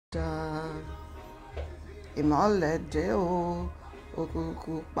ìmọ́lẹ̀ o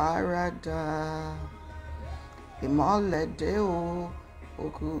òkùnkùn paradà. Ìmọ́lẹ̀ o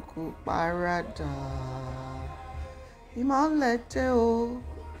òkùnkùn paradà. Ìmọ́lẹ̀ o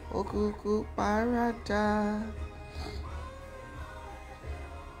òkùnkùn paradà.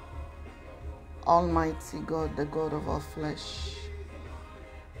 Almighty God, the God of all flesh,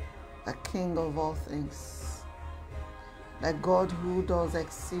 the King of all things, the God who does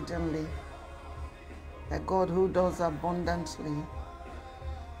exceedingly, the God who does abundantly,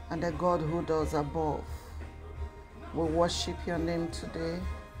 and the God who does above. We worship your name today.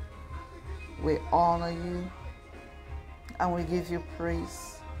 We honor you and we give you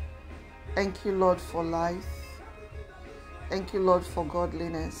praise. Thank you, Lord, for life. Thank you, Lord, for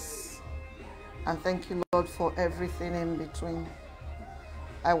godliness. And thank you, Lord, for everything in between.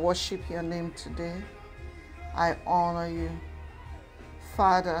 I worship your name today. I honor you.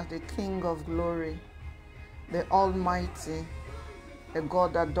 Father, the King of glory, the Almighty, the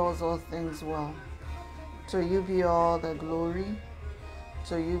God that does all things well. To you be all the glory.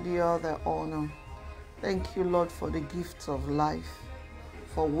 To you be all the honor. Thank you, Lord, for the gift of life,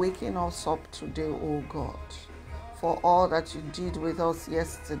 for waking us up today, O God, for all that you did with us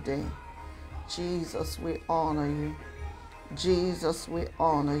yesterday. Jesus, we honor you. Jesus, we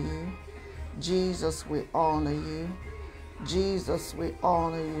honor you. Jesus, we honor you. Jesus, we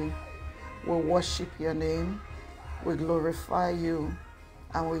honor you. We worship your name. We glorify you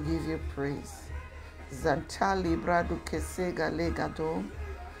and we give you praise. Zantali bradu kesega legado.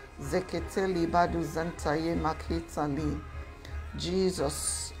 Zeketeli badu zantaye makitali.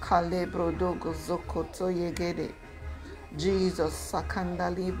 Jesus, kalebro dogo zokoto yegede. Jesus,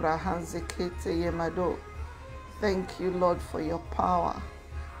 sakandali brahanzekete yemado. Thank you, Lord, for your power.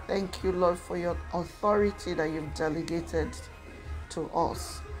 Thank you, Lord, for your authority that you've delegated to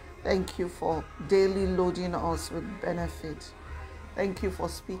us. Thank you for daily loading us with benefit. Thank you for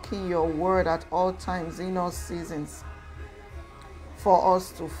speaking your word at all times in all seasons for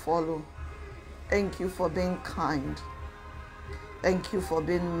us to follow. Thank you for being kind. Thank you for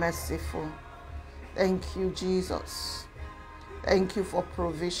being merciful. Thank you, Jesus. Thank you for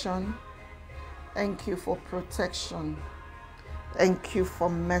provision. Thank you for protection. Thank you for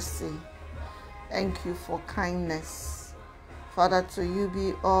mercy. Thank you for kindness. Father, to you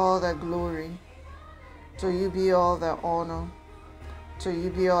be all the glory. To you be all the honor. To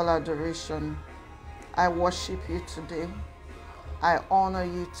you be all adoration. I worship you today. I honor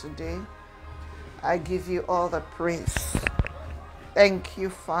you today. I give you all the praise. Thank you,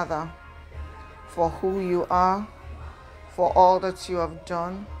 Father, for who you are, for all that you have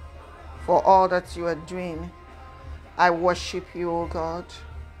done, for all that you are doing. I worship you, O God.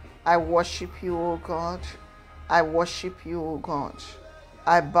 I worship you, O God. I worship you, O God.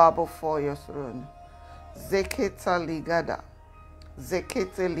 I bow before your throne. Zeketa ligada.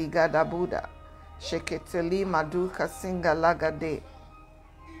 Zekete ligada Buddha. Sheketeli maduka singa lagade.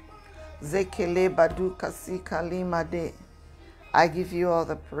 Zekele baduka sika limade. I give you all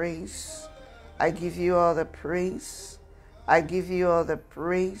the praise. I give you all the praise. I give you all the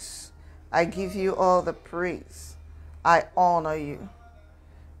praise. I give you all the praise. I honor you.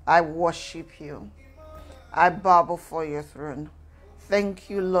 I worship you. I bow before your throne. Thank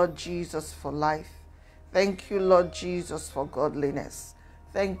you, Lord Jesus, for life. Thank you, Lord Jesus, for godliness.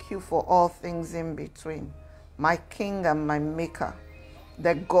 Thank you for all things in between. My King and my Maker,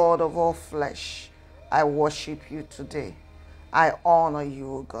 the God of all flesh, I worship you today. I honor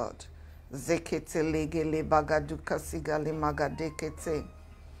you, O God. Zekete legele bagaduka sigale magadekete.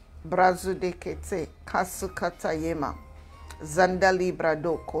 Brazudekete kasukata yema. Zandali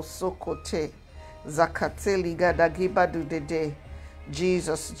brado kosokote. Zakate ligada gibadu dede.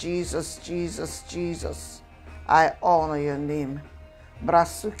 Jesus, Jesus, Jesus, Jesus. I honor your name.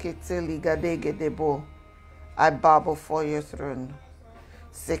 Brasukete ligadege debo. I bow before your throne.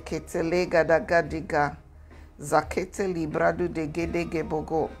 Sekete legada gadiga. Zakete libradu de gedege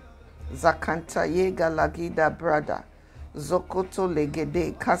bogo. Zakanta yega lagida brada. Zokoto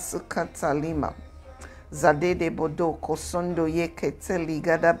legede kasukata lima. Zadede bodo kosondo yekete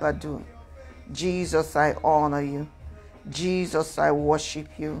ligada badu. Jesus, I honor you. Jesus, I worship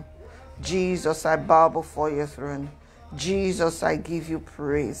you. Jesus, I bow before your throne. Jesus, I give you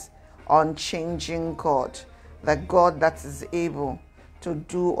praise. Unchanging God, the God that is able to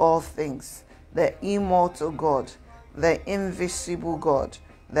do all things, the immortal God, the invisible God,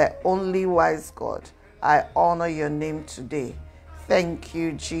 the only wise God. I honor your name today. Thank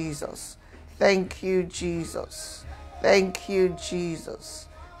you, Jesus. Thank you, Jesus. Thank you, Jesus.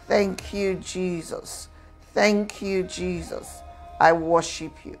 Thank you, Jesus. Thank you, Jesus. I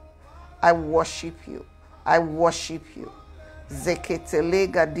worship you. I worship you. I worship you.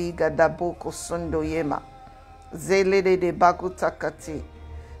 Zeketelega diga daboko sundo yema. Zelede de bagutakati.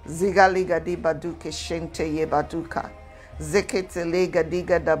 Zigaliga di baduke shente ye baduka. Zeketelega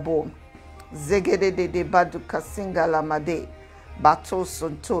diga dabo. Zegede de baduka singala made. Bato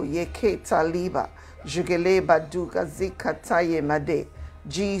sunto yeketa liba. Jugele baduka zikataye made.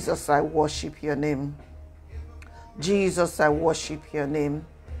 Jesus, I worship your name. Jesus, I worship your name.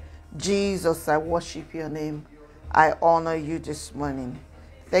 Jesus, I worship your name. I honor you this morning.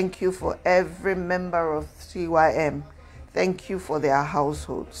 Thank you for every member of CYM. Thank you for their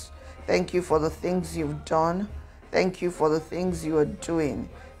households. Thank you for the things you've done. Thank you for the things you are doing.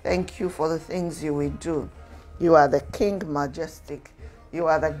 Thank you for the things you will do. You are the King Majestic. You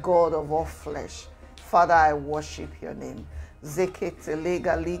are the God of all flesh. Father, I worship your name. Zekete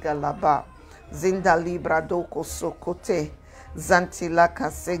lega liga laba. Zinda libra doko sokote.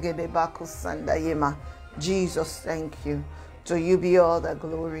 Zantilaka segede baku sandayema. Jesus, thank you. To you be all the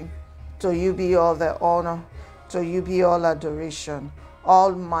glory. To you be all the honor. To you be all adoration.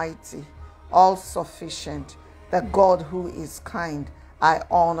 Almighty, all sufficient, the God who is kind. I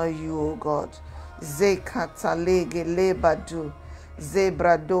honor you, O God. Zekatalege lebadu.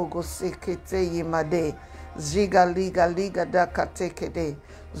 Zebradogo sekete yimade. Ziga liga liga dakatekede.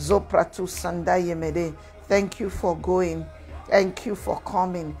 Zopratu sandayemede. Thank you for going. Thank you for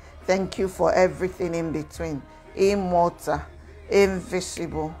coming. Thank you for everything in between. Immortal,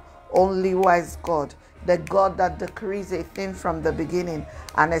 invisible, only wise God. The God that decrees a thing from the beginning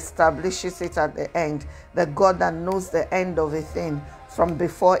and establishes it at the end. The God that knows the end of a thing from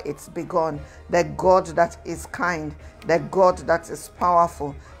before it's begun. The God that is kind. The God that is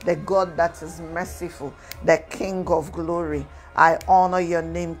powerful. The God that is merciful. The King of glory. I honor your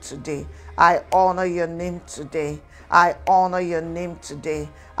name today. I honor your name today. I honor your name today.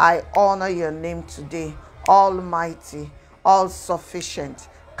 I honor your name today. Almighty, all sufficient,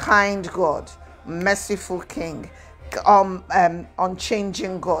 kind God, merciful King,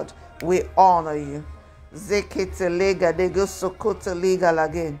 unchanging God, we honor you. Zekete lega de gosokote liga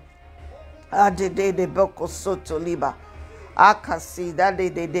lage. Adede de boko soto liba. Akasi dade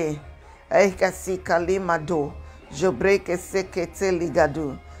de. Ekasi kalima do. Jobreke sekete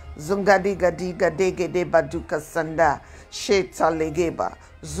ligadu. Zungadi gadi gadege de baduka sanda. Sheta legeba.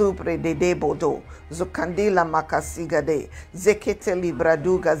 Zubre de debodo. Zukandila makasigade. Zekete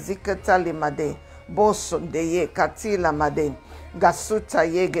libraduga zikata limade. Boson de ye katila made. Gasuta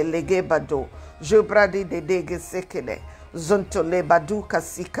yege legebado. Jobradi de dege sekele. Zonto lebaduka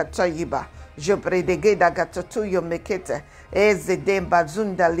sikata yiba. Jobre de geda gatotu yo mekete. Eze demba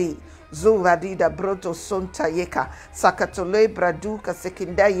zundali. Zuvadida broto sonta yeka. Sakatole braduka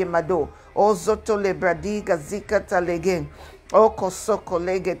sekindaye mado. Ozoto le bradiga zikata legen. Oko soko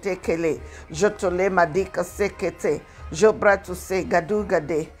lege tekele. Jotole madika sekete. Jobratu se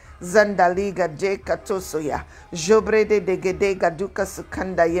gadugade. Zandaliga de katosoya. Jobrede de gede gaduka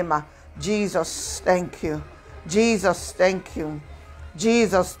sukanda yema. Jesus, thank you. Jesus, thank you.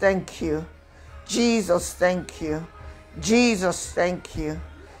 Jesus, thank you. Jesus, thank you. Jesus, thank you.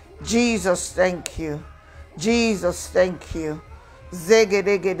 Jesus, thank you. Jesus, thank you.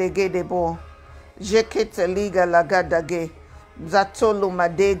 Zegedegedegedebo. Jekete liga lagadage. Zatolo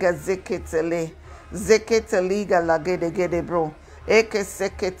madega zeketele. Zekete liga lagedegedebro. Eke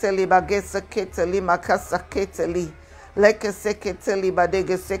seketeli bage seketeli makasa keteli. Leke seketeli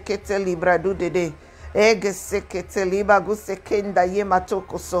badege seketeli bradu dede. Ege seketeli bagu sekenda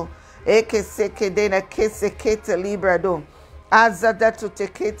yematokoso. Eke sekedena ke seketeli brado. Azadatu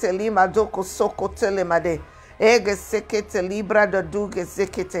tekete lima doko soko telemade. Ege sekete libra da duge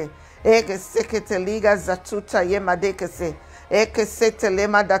sekete. Ege sekete liga zatuta yemadekese. Ege sete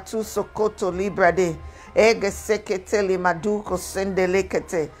lema datu sokoto libra de. Ege sekete lima duko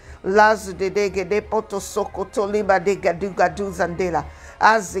sendelekete. Lazu de dege de poto sokoto liba de gaduga duzandela.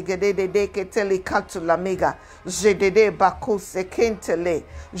 Azigede de deke tele katu lamiga. Jedede bako sekentele.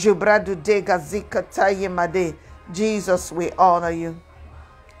 Jubradu dega zikata yemade. Jesus, we honor you.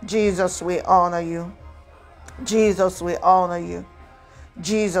 Jesus, we honor you. Jesus, we honor you.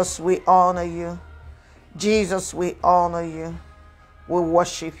 Jesus, we honor you. Jesus, we honor you. We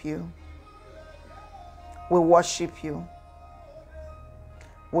worship you. We worship you.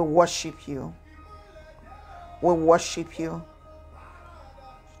 We worship you. We worship you.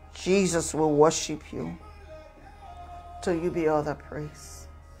 Jesus, we worship you. To you be all the praise.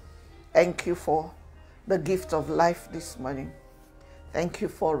 Thank you for the gift of life this morning. Thank you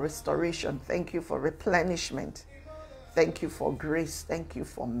for restoration. Thank you for replenishment. Thank you for grace. Thank you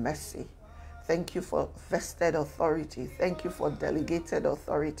for mercy. Thank you for vested authority. Thank you for delegated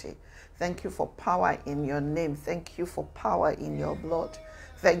authority. Thank you for power in your name. Thank you for power in your blood.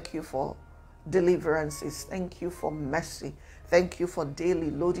 Thank you for deliverances. Thank you for mercy. Thank you for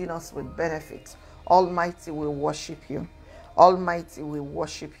daily loading us with benefits. Almighty, we worship you. Almighty, we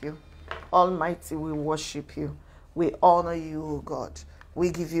worship you. Almighty, we worship you. We honor you, O God. We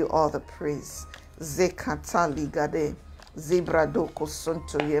give you all the praise. Zekata ligade, zibrado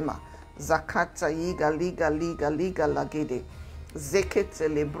kosonto yema, zakata yiga liga lagede, zekete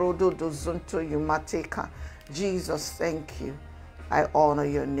lebrodo dozonto yumateka. Jesus, thank you. I honor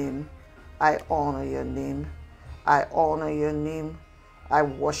your name. I honor your name. I honor your name. I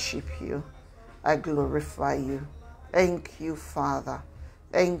worship you. I glorify you. Thank you, Father.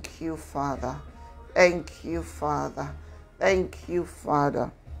 Thank you, Father. Thank you, Father. Thank you,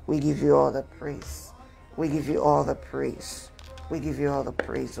 Father. We give you all the praise. We give you all the praise. We give you all the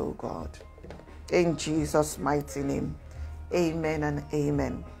praise, oh God. In Jesus' mighty name. Amen and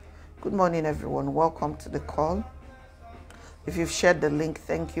amen. Good morning, everyone. Welcome to the call. If you've shared the link,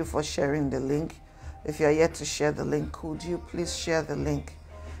 thank you for sharing the link. If you're yet to share the link, could you please share the link?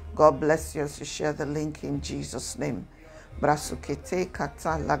 God bless you as you share the link in Jesus' name. Brasukete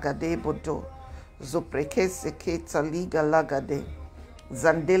kata lagade bodo. Zopreke seketa liga lagade.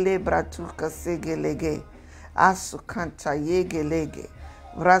 Zandele bratuka segelege. Asukanta yegelege.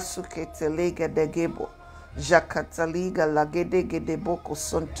 Brasukete lega degebo. Jakataliga lagede gedeboko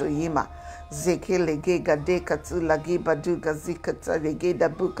sonto yima. Zekelege gade katu lagiba duga zikata legeda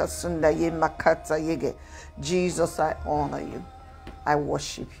buka sunda ye makata yege. Jesus, I honor you. I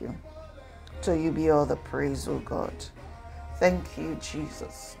worship you. To you be all the praise, O God. Thank you,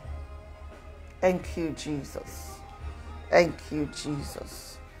 Jesus. Thank you, Jesus. Thank you,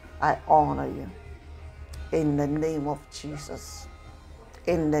 Jesus. I honor you. In the name of Jesus.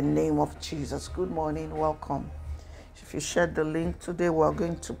 In the name of Jesus. Good morning. Welcome. If you shared the link today, we're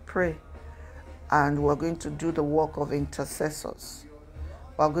going to pray. And we're going to do the work of intercessors.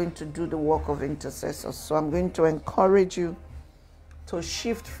 We're going to do the work of intercessors. So I'm going to encourage you to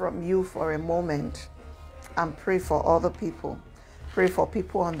shift from you for a moment and pray for other people. Pray for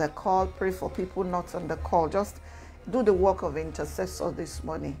people on the call. Pray for people not on the call. Just do the work of intercessor this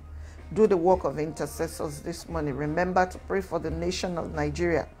morning. Do the work of intercessors this morning. Remember to pray for the nation of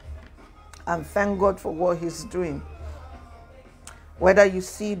Nigeria and thank God for what he's doing. Whether you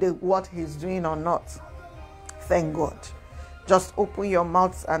see what he's doing or not, thank God. Just open your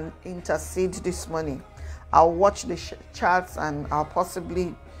mouths and intercede this morning. I'll watch the charts and I'll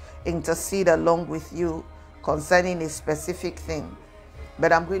possibly intercede along with you concerning a specific thing.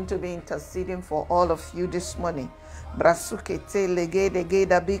 But I'm going to be interceding for all of you this morning. Brasukete legede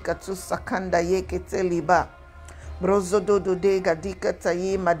geda bikatu sakanda yekete liba. Brozodo de gadika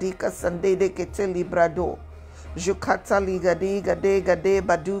tayi madika sandede kete librado. Jukata liga de gade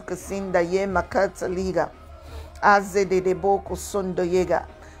baduka sinda ye makata liga. Aze de boko sondo yega.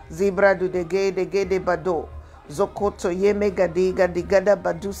 Zibradu de gede bado. Zokoto ye mega diga digada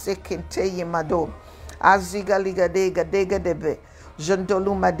baduse kente ye mado. Aziga liga de gadebe.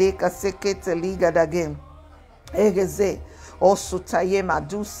 Jondolu madeka sekete liga dagem. Egeze osutaye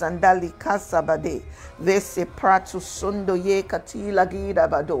madu sandali kasabade vese pratu sundo ye katila gida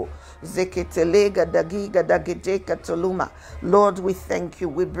bado zeketelega dagiga dagedeka toluma. Lord, we thank you.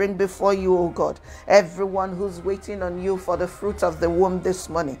 We bring before you, O God, everyone who's waiting on you for the fruit of the womb this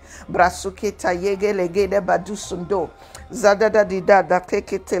morning. Brasuketa yege legede badu sundo zadada dida da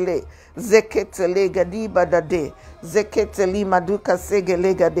keketele zeketele gadiba dade zeketeli maduka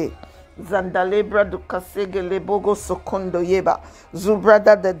segelegade. Zandalebra dukasege lebogo sokondo yeba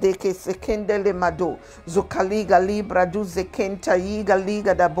zubrada de deke sekendele mado zukaliga libra du zekenta yiga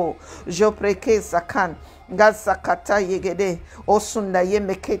liga dabo jopreke sakan gasakata yegede osunda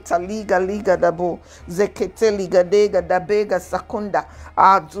yemeketa liga dabo zekete liga dega dabega sakunda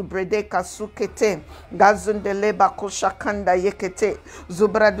azubredeka sukete gazundeleba koshakanda yekete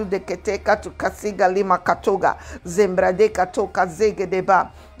zubradu dekete katukasiga lima katoga zembrade katoka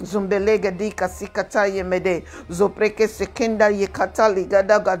zegedeba Zumbelega di kasikata yemede zopreke sekenda yekata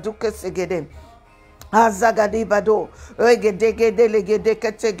ligada gaduke segede Azagadi bado egedegede legede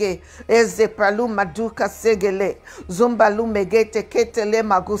ketege eze pralu maduka segele zumbalu megete ketele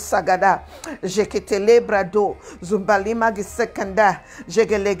magusagada jeketele brado zumbali magisekanda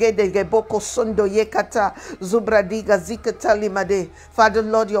jegelegede geboko sondo yekata zubradiga zikata limade. Father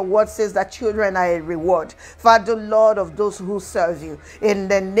Lord, your word says that children are a reward. Father Lord, of those who serve you. In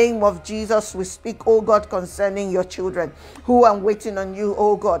the name of Jesus, we speak, oh God, concerning your children who are waiting on you,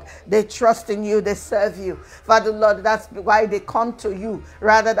 oh God. They trust in you, they serve serve you. Father Lord, that's why they come to you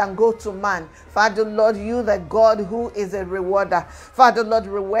rather than go to man. Father Lord, you the God who is a rewarder. Father Lord,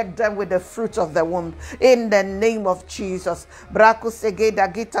 reward them with the fruit of the womb. In the name of Jesus.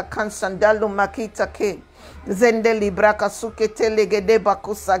 Zendeli braka suketele gede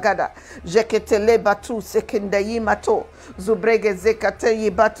bakusagada jeketele batu sekendayi mato zubrege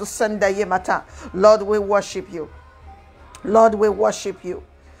zekate batu sandaye mata. Lord, we worship you. Lord, we worship you.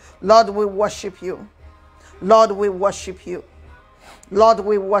 Lord, we worship you. Lord, we worship you. Lord,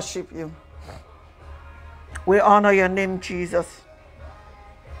 we worship you. We honor your name, Jesus.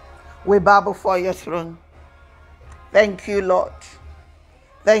 We bow before your throne. Thank you, Lord.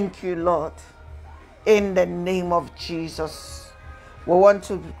 Thank you, Lord. In the name of Jesus, we want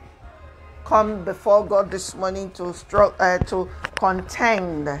to come before God this morning to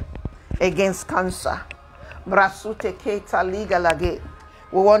contend against cancer. We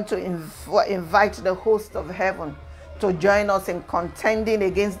want to invite the host of heaven to join us in contending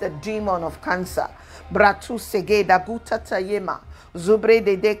against the demon of cancer. Bratu segeda gutata yema zubre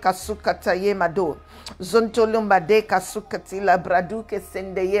de kasukata yema do zontolumba de kasukatila braduke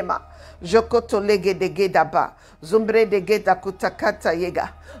sende yema jokoto lege de gedaba zumbre de geda kutakata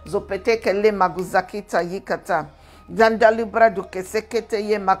yega zopeteke le maguzakita yikata zandalu braduke sekete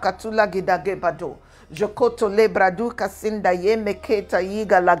yema katula gidagebado Jokoto le bradu kasinda ye meketa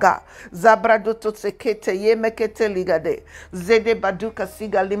yiga laga zabradu to sekete ye mekete ligade zede badu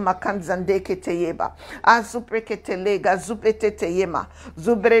kasiga lima kanzande kete yeba azuprekete lega zupete te yema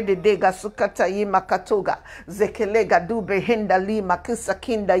zubre de dega sukata yima katoga zekelega dube henda lima kisa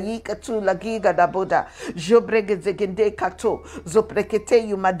kinda yikatu lagiga daboda jobrege zegende kato zoprekete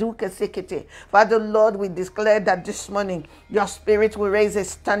yumaduke sekete. Father Lord, we declare that this morning your spirit will raise a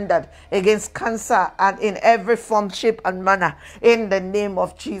standard against cancer and in every form, shape, and manner, in the name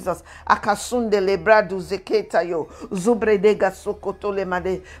of Jesus. Akasunde lebradu zeketa yo zubredega sokotole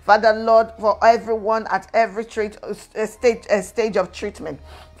made. Father Lord, for everyone at every stage of treatment,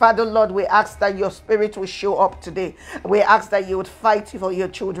 Father Lord, we ask that your spirit will show up today. We ask that you would fight for your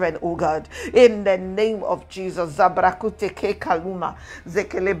children, oh God. In the name of Jesus. Zabrakute ke kaluma.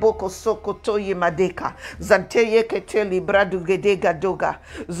 Zekeleboko sokoto yimadeka. Zanteye keteli bradu gedega doga.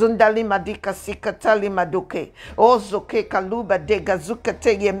 Zundali madika sikatali madoke. Ozoke kaluba dega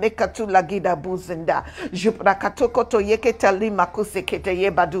zukate yemekatu lagida buzinda. Juprakatokoto yeketali makuse kete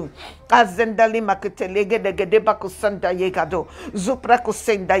yebadu. Azendali makutelege de gedeba kusanda yegado.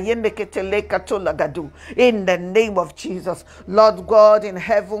 Zuprakusenda. In the name of Jesus, Lord God in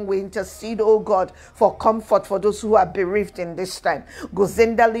heaven, we intercede, oh God, for comfort for those who are bereaved in this time. You,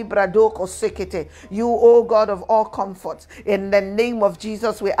 oh God of all comfort, in the name of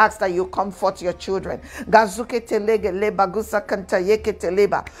Jesus, we ask that you comfort your children.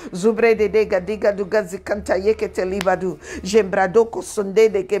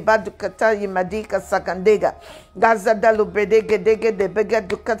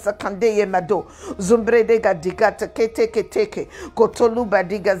 Kandeye mado zumbre de gadigata kete kotolu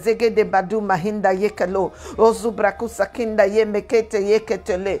badiga zege de badu mahinda yekelo ozubraku sakinda ye mekete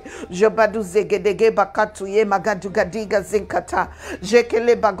yeketele jobadu zege de geba katu ye magadu gadiga zinkata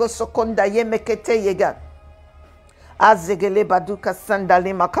jekele bagoso konda ye mekete yega azegele baduka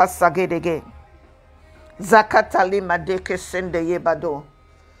sandali makasa gedege zakatali madeke sende ye bado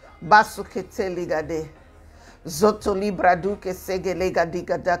basu keteli gade Zoto libra duke segelega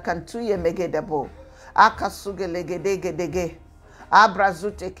digada kantuye megedebo. Akasuge legedege.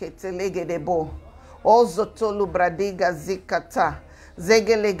 Abrazute ketelegedebo. Ozoto lubradiga zikata.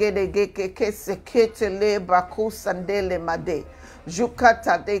 Zegelegedege keke seketele baku sandele made.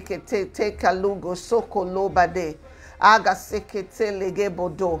 Jukata deke te kalugo soko lobade. Aga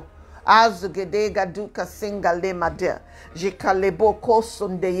seketelegebodo. Azugedega duka singale made. Jikalebo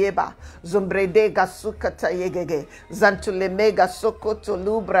kosundeyeba zumbredega sukata yegege zantulemega sokoto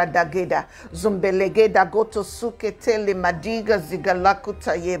lubra dageda zumbelegeda goto suketele madiga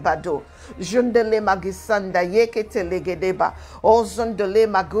zigalakuta yebado jundele magisanda yeketelegedeba ozundele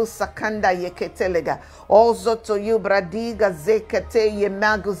magusa kanda yeketelega ozoto yubradiga zekete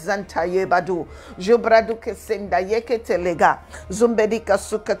yemaguzanta yebado jubradu kesenda yeketelega zumbedika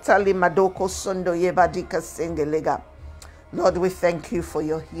sukatali madoko sondo yebadika sengelega. Lord, we thank you for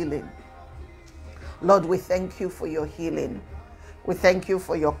your healing. Lord, we thank you for your healing. We thank you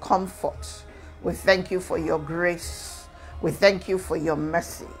for your comfort. We thank you for your grace. We thank you for your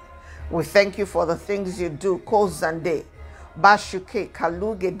mercy. We thank you for the things you do. Kozande, Bashuke,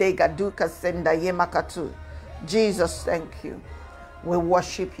 Kaluge de Gaduka Senda Yemakatu. Jesus, thank you. We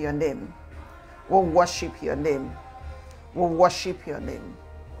worship your name. We worship your name. We worship your name.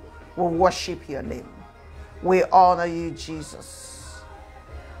 We worship your name. We honor you, Jesus.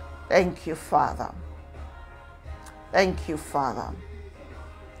 Thank you, Father. Thank you, Father.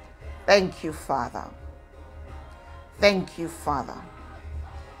 Thank you, Father. Thank you, Father.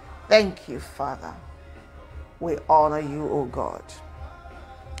 Thank you, Father. We honor you, O God.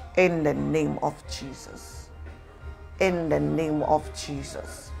 In the name of Jesus. In the name of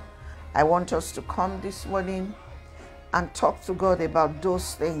Jesus. I want us to come this morning and talk to God about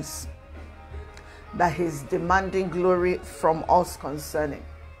those things that He's demanding glory from us concerning.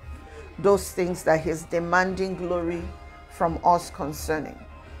 Those things that He's demanding glory from us concerning.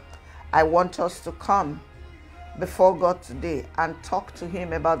 I want us to come before God today and talk to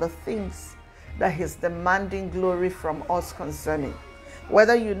Him about the things that He's demanding glory from us concerning.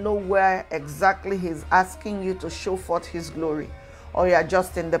 Whether you know where exactly He's asking you to show forth His glory, or you are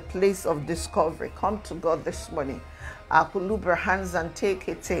just in the place of discovery, come to God this morning. Akuluber hands and take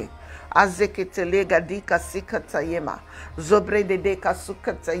it. Azekete lega dika sikata yema. Zobre de deka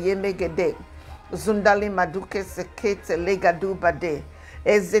sukata yeme gede. Zundali maduke sekete lega dubade.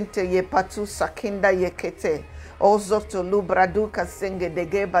 Ezente ye patu sakinda yekete. Ozoto lubraduka senge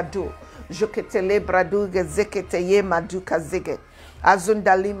dege badu. Jokete le braduge zekete ye maduka zege.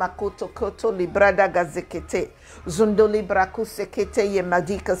 Azundali makoto koto librada gazekete. Zundoli brakuse kete ye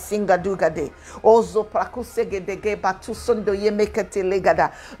madika singa dugade. Ozo prakuse gedege batu sundo ye mekete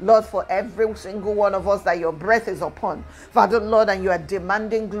legada. Lord, for every single one of us that your breath is upon, Father, Lord, and you are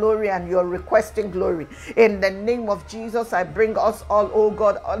demanding glory and you are requesting glory. In the name of Jesus, I bring us all, oh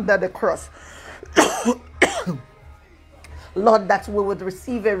God, under the cross. Lord, that we would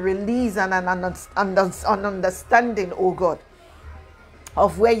receive a release and an understanding, oh God,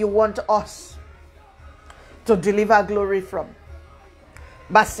 of where you want us to deliver glory from.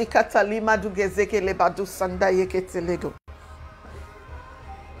 Basikata lima du gezeke le badu sanda yekete lego.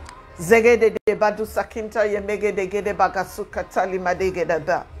 Zege de badu sakinta yemege de gede bagasukata lima de gede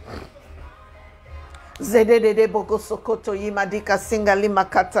ba. Zede de boko sokoto yimadika singa lima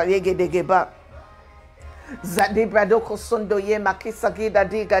kata yege de geba. Zadi bradoko sondo yema kisa gida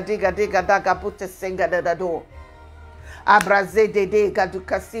diga daga pute senga da do. Abraze de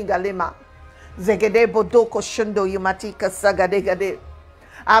gaduka singa lima. Zegede bodoko shundo yumatika sagade gade.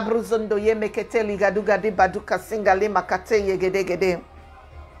 Abruzondo yemeketeli gaduga di baduka singa lima kate yegede.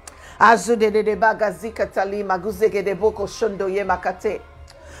 Azude de bagazika tali maguzegede boko shundo yemakate.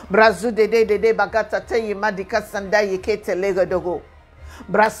 Brazude de bagata te yimadika sanda yekete legodogo.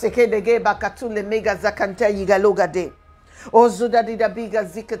 Braseke de bakatule mega zakanta yigalogade. Ozuda di biga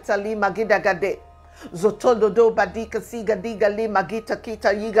zikatali magida gade. Zotondo do badika siga diga li magita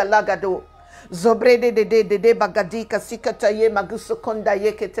kita yiga lagado. Zobrede de bagadika sikata ye maguso konda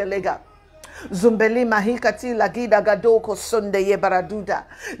ye ketelega. Zumbeli mahikati lagida gadoko sonde ye baraduda.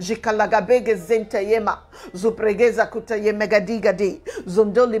 Jikalagabege zente yema. Zupregeza kuta ye megadiga de.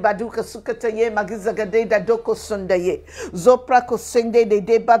 Zondoli baduka sukata ye magiza gade da doko sonde ye. Zopra ko sende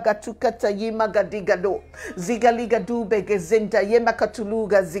de bagatukata ye magadiga do. Zigaliga dube gezenta ye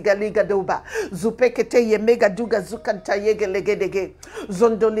makatuluga zigaliga doba. Zupekete ye megaduga zukanta ye gelegedege.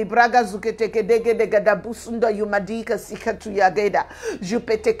 Zondoli braga zukete gedege de gadabusunda yumadika sikatu yageda.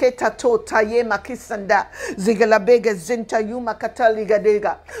 Jupeteke tato ye makisanda zigalabega zenta yuma katali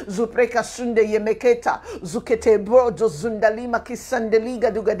gadega zupreka sunde yemeketa zukete brodo zundali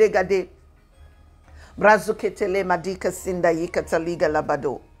makisandeliga dugadega de brazukete le madika sinda yikataliga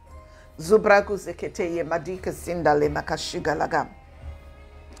labado zubraku zekete ye madika sinda le makashiga lagam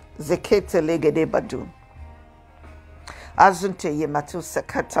zekete legede badu azunte ye matu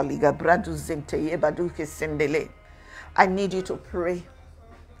sakataliga bradu zente ye baduke sindele. I need you to pray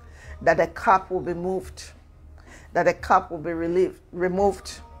that the cup will be moved, that the cup will be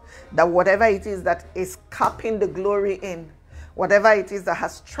removed, that whatever it is that is capping the glory in, whatever it is that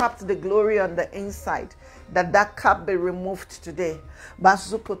has trapped the glory on the inside, that cup be removed today.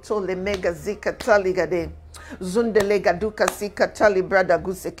 Bazukoto le mega zika taligade. Zundelega duka sika tali brada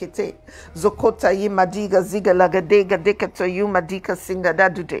gusekete. Zokota yimadiga ziga lagadega dekato yumadika singa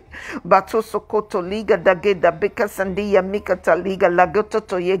dadude. Bato sokoto liga dageda beka sandia mikata liga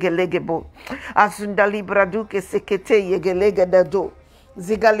lagototo yegelegebo. Azundali braduke sekete yegelega dado.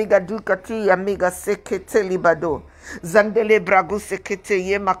 Zigaliga duka ti amiga sekete libado. Zandele bragu sekete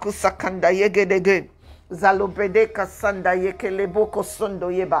ye makusa kanda yegedege. Zalobrede kasanda yekelebo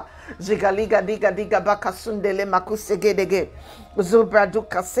kosondo yeba. Jigaliga diga diga baka sundele makusegedege. Zobradu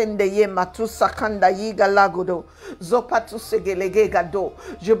kasende ye matu sakanda yiga lagodo. Zopatu segelege gado.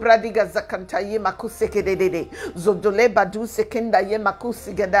 Jobradiga zakanta ye makusegedede. Zodole badu sekenda ye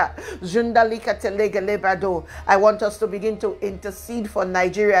makusigada. Jundalika telege lebado. I want us to begin to intercede for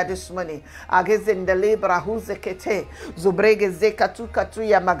Nigeria this morning. Agezendele brahuzekete. Zobrege zekatu katu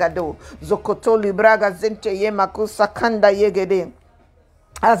ya magado. Zokoto libraga zente ye makusakanda yegede.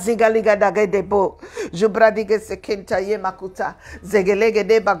 Azigaliga dagedebo, Jubradige sekenta ye makuta, Zegelege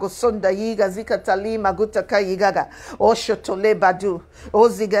de bagosonda yiga zikatali maguta kayigaga, Oshotole badu,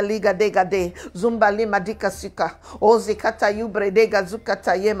 Ozigaliga degade, Zumbali madika sika, Ozikata yubredega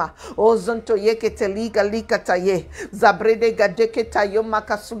zukata yema, Ozonto yeketeliga likata ye, Zabredega deketa yoma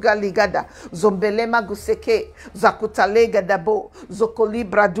kasuga ligada, Zombelema guseke, Zakutalega dabo, Zokoli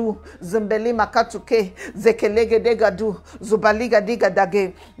bradu, Zimbeli makatuke, Zekelege degadu, Zubaliga diga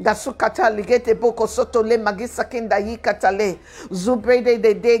dage, Gasukata ligete boko soto le magisa kenda yikatale zubrede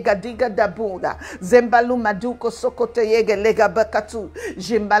de gadiga dabuda zembalu maduko sokote yege lega bakatu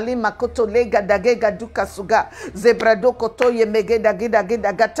jimbali makoto lega dagega duka suga zebrado koto ye megeda gida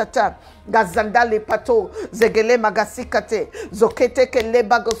gida gatata gazandale pato zegele magasikate zokete kele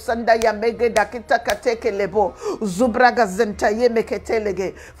bago sanda ya megeda kitakate kelebo zubraga zenta ye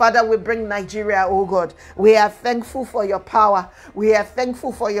meketelege. Father, we bring Nigeria, oh God. We are thankful for your power. We are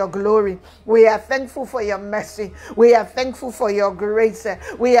thankful for your glory. We are thankful for your mercy. We are thankful for your grace.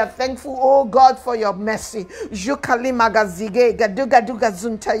 We are thankful, oh God, for your mercy. Jukali magazige gaduga duga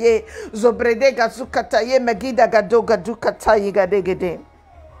zuntaye zobrede gazukataye megida gadoga dukataye gadegede.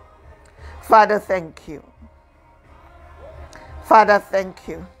 Father, thank you. Father, thank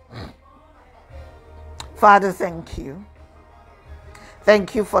you. Father, thank you.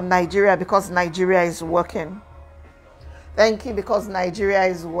 Thank you for Nigeria, because Nigeria is working. Thank you because Nigeria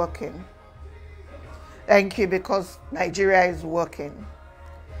is working. Thank you because Nigeria is working.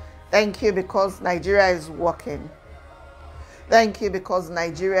 Thank you because Nigeria is working. Thank you because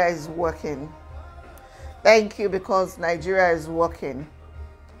Nigeria is working. Thank you because Nigeria is working.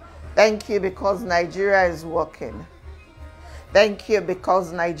 Thank you because Nigeria is working. Thank you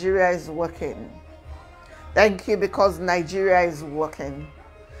because Nigeria is working. Thank you because Nigeria is working.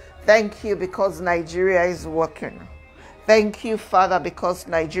 Thank you because Nigeria is working. Thank you, Father, because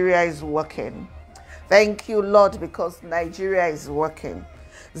Nigeria is working. Thank you, Lord, because Nigeria is working.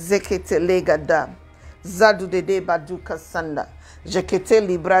 Zekete legada. Zadu dede baduka sanda. Jekete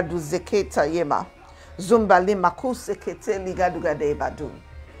libradu zeketa yema. Zumbali maku sekete ligadugade badu.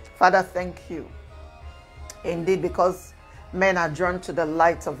 Father, thank you. Indeed, because men are drawn to the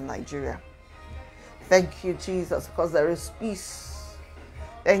light of Nigeria. Thank you, Jesus, because there is peace.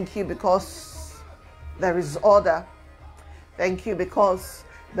 Thank you because there is order. Thank you because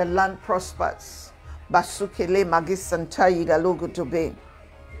the land prospers. Basukele magisanta yigalogo tobe.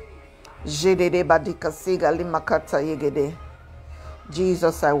 Jedede badika siga limakata yegede.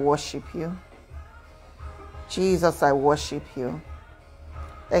 Jesus, I worship you. Jesus, I worship you.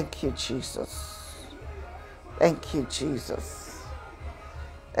 Thank you, Jesus. Thank you, Jesus.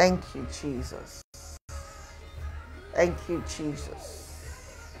 Thank you, Jesus. Thank you,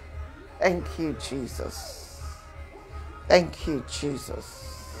 Jesus. Thank you, Jesus. Thank you,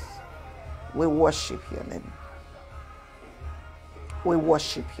 Jesus. We worship your name. We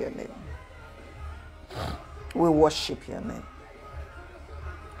worship your name. We worship your name.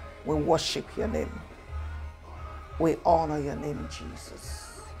 We worship your name. We honor your name,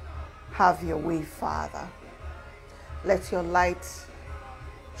 Jesus. Have your way, Father. Let your light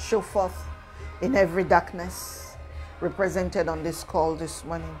show forth in every darkness represented on this call this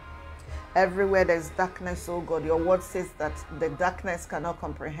morning. Everywhere there's darkness, oh God, your word says that the darkness cannot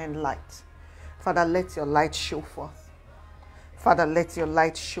comprehend light. Father, let your light show forth. Father, let your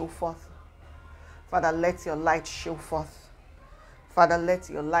light show forth. Father, let your light show forth. Father, let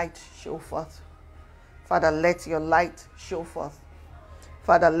your light show forth. Father, let your light show forth.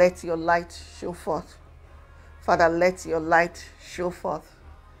 Father, let your light show forth. Father, let your light show forth.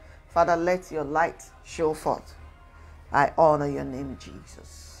 Father, let your light show forth. I honor your name,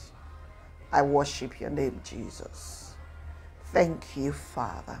 Jesus. I worship your name, Jesus. Thank you,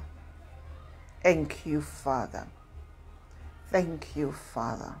 Father. Thank you, Father. Thank you,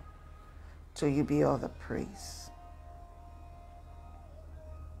 Father. To you be all the praise.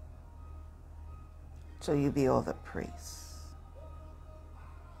 To you be all the praise.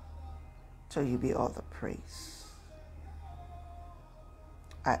 To you be all the praise.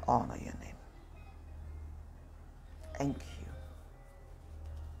 I honor your name. Thank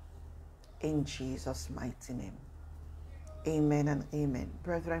you. in Jesus' mighty name. Amen and amen.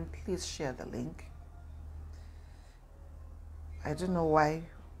 Brethren, please share the link. I don't know why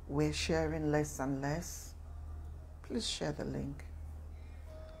we're sharing less and less. Please share the link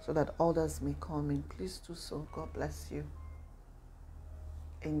so that others may come in. Please do so. God bless you.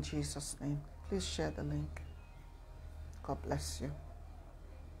 In Jesus' name. Please share the link. God bless you.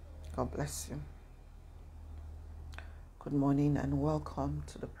 God bless you. Good morning and welcome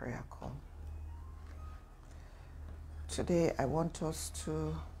to the prayer call. Today I want us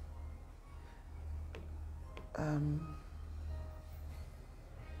to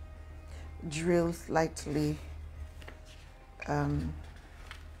drill slightly. I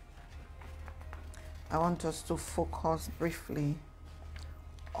want us to focus briefly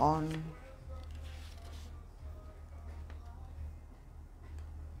on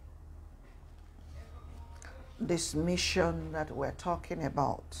this mission that we're talking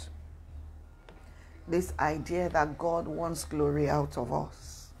about. This idea that God wants glory out of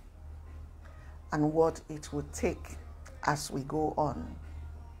us and what it would take as we go on.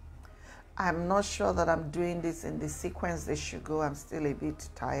 I'm not sure that I'm doing this in the sequence they should go. I'm still a bit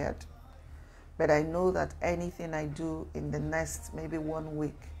tired. But I know that anything I do in the next maybe 1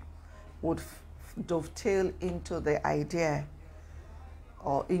 week would dovetail into the idea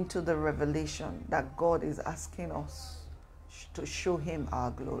or into the revelation that God is asking us to show him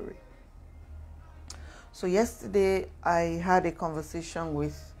our glory. So yesterday I had a conversation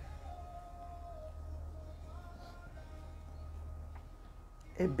with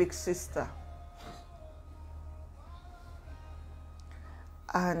a big sister,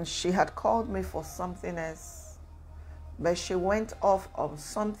 and she had called me for something else, but she went off on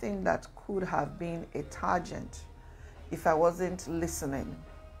something that could have been a tangent if I wasn't listening.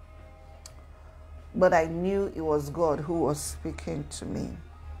 But I knew it was God who was speaking to me.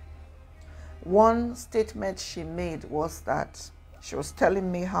 One statement she made was that she was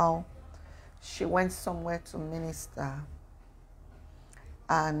telling me how she went somewhere to minister,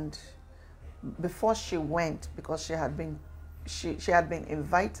 and before she went, because she had been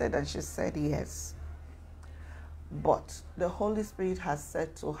invited and she said yes, but the Holy Spirit has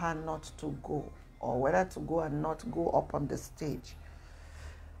said to her not to go, or whether to go and not go up on the stage.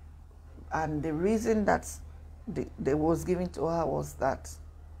 And the reason that they was given to her was that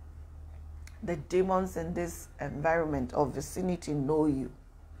the demons in this environment or vicinity know you.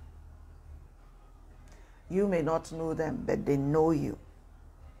 You may not know them, but they know you.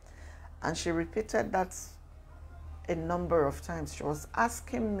 And she repeated that a number of times. She was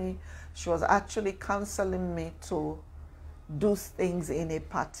asking me, she was actually counseling me to do things in a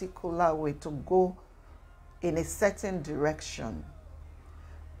particular way, to go in a certain direction.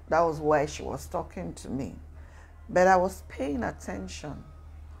 That was why she was talking to me. But I was paying attention.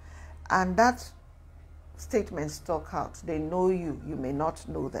 And that statement stuck out. They know you, you may not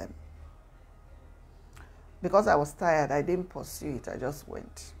know them. Because I was tired, I didn't pursue it. I just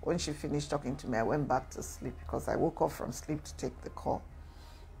went. When she finished talking to me, I went back to sleep because I woke up from sleep to take the call.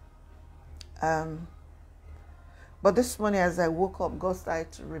 But this morning as I woke up, God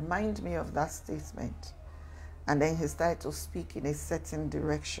started to remind me of that statement. And then he started to speak in a certain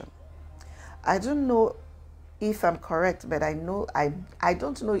direction. I don't know if I'm correct, but I know I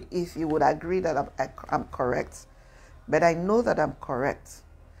don't know if you would agree that I'm correct, but I know that I'm correct.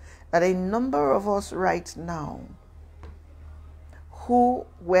 That a number of us right now who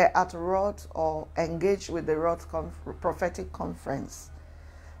were at ROTH or engaged with the ROTH Prophetic Conference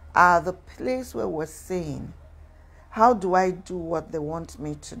are the place where we're saying, how do I do what they want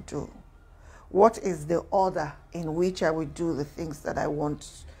me to do? What is the order in which I will do the things that I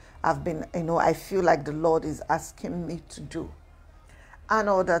want? I feel like the Lord is asking me to do. And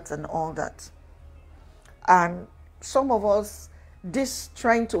all that and all that. And some of us, this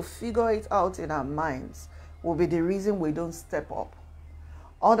trying to figure it out in our minds will be the reason we don't step up.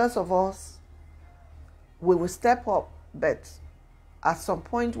 Others of us, we will step up, but at some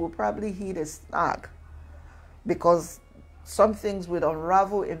point we'll probably hit a snag because some things will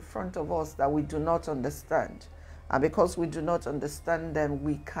unravel in front of us that we do not understand. And because we do not understand them,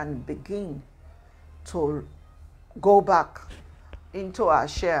 we can begin to go back into our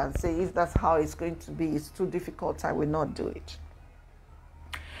share and say, if that's how it's going to be, it's too difficult, I will not do it.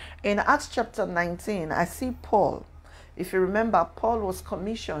 In Acts chapter 19, I see Paul. If you remember, Paul was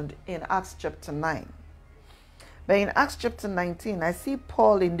commissioned in Acts chapter 9. But in Acts chapter 19, I see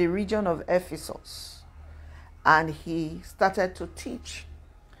Paul in the region of Ephesus. And he started to teach.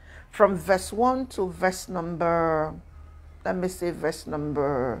 From verse 1 to verse number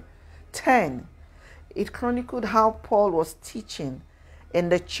 10, it chronicled how Paul was teaching in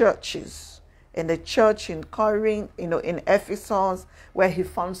the churches, in the church in Corinth, in Ephesus, where he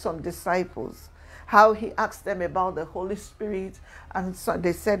found some disciples, how he asked them about the Holy Spirit, and so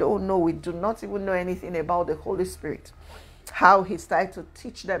they said, oh no, we do not even know anything about the Holy Spirit. How he started to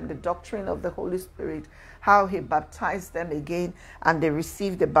teach them the doctrine of the Holy Spirit, how he baptized them again, and they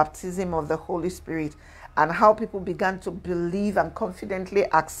received the baptism of the Holy Spirit, and how people began to believe and confidently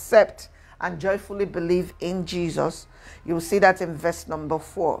accept and joyfully believe in Jesus. You'll see that in verse number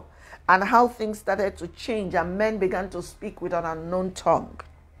 4. And how things started to change, and men began to speak with an unknown tongue.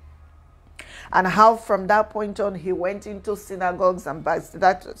 And how from that point on, he went into synagogues and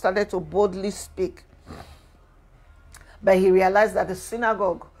started to boldly speak. But he realized that the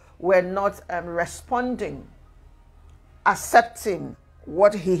synagogue were not responding, accepting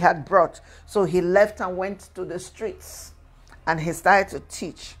what he had brought. So he left and went to the streets, and he started to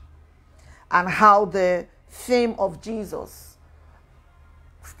teach. And how the fame of Jesus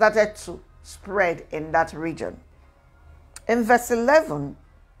started to spread in that region. In verse 11,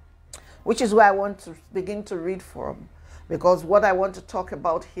 which is where I want to begin to read from, because what I want to talk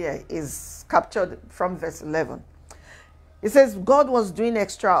about here is captured from verse 11. It says, God was doing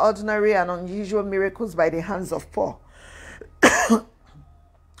extraordinary and unusual miracles by the hands of Paul,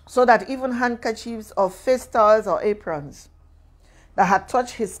 so that even handkerchiefs or face towels or aprons that had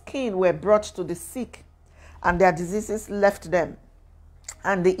touched his skin were brought to the sick, and their diseases left them,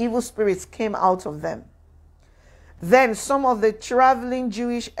 and the evil spirits came out of them. Then some of the traveling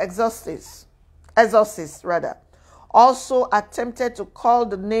Jewish exorcists also attempted to call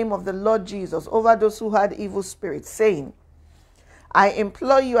the name of the Lord Jesus over those who had evil spirits, saying, I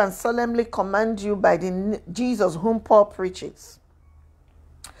implore you and solemnly command you by the Jesus whom Paul preaches.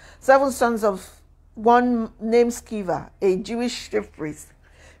 7 sons of one named Sceva, a Jewish chief priest,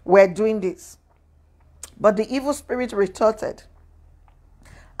 were doing this. But the evil spirit retorted,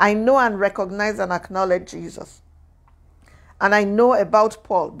 I know and recognize and acknowledge Jesus, and I know about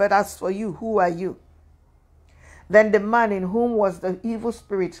Paul, but as for you, who are you? Then the man in whom was the evil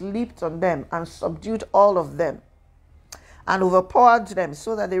spirit leaped on them and subdued all of them, and overpowered them,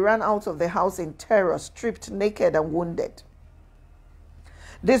 so that they ran out of the house in terror, stripped, naked, and wounded.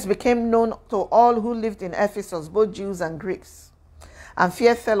 This became known to all who lived in Ephesus, both Jews and Greeks. And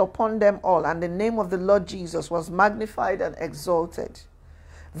fear fell upon them all, and the name of the Lord Jesus was magnified and exalted.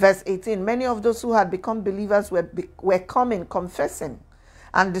 Verse 18, many of those who had become believers were coming, confessing,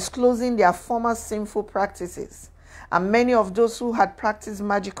 and disclosing their former sinful practices. And many of those who had practiced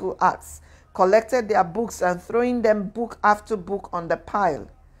magical arts collected their books, and throwing them book after book on the pile,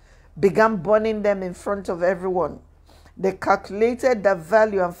 began burning them in front of everyone. They calculated the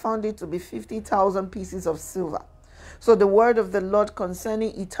value and found it to be 50,000 pieces of silver. So the word of the Lord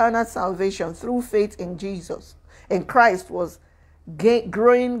concerning eternal salvation through faith in Jesus, in Christ, was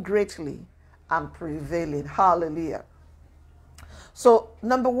growing greatly and prevailing. Hallelujah. So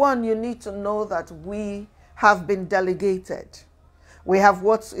number one, you need to know that we have been delegated. We have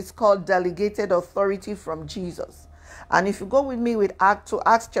what is called delegated authority from Jesus. And if you go with me with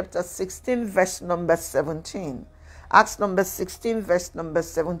Acts chapter 16, verse number 17. Acts number 16, verse number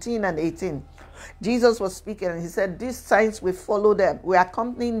 17 and 18. Jesus was speaking, and he said, these signs will follow them. We are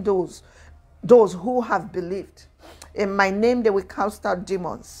accompanying those who have believed. In my name they will cast out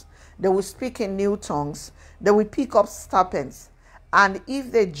demons. They will speak in new tongues. They will pick up serpents. And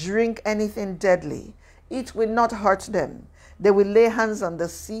if they drink anything deadly, it will not hurt them. They will lay hands on the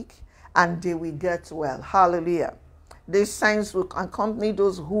sick, and they will get well. Hallelujah. These signs will accompany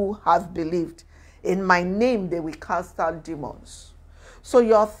those who have believed. In my name they will cast out demons. So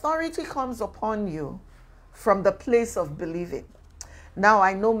your authority comes upon you from the place of believing. Now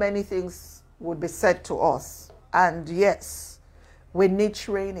I know many things would be said to us. And yes, we need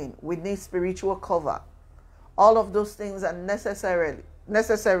training. We need spiritual cover. All of those things are necessary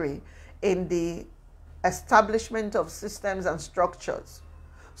in the establishment of systems and structures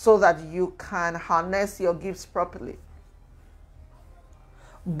so that you can harness your gifts properly.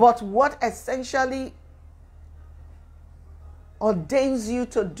 But what essentially ordains you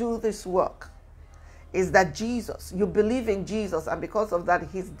to do this work is that Jesus, you believe in Jesus, and because of that,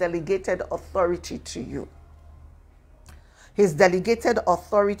 he's delegated authority to you. He's delegated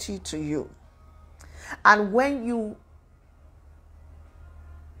authority to you. And when you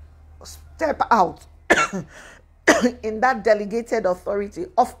step out in that delegated authority,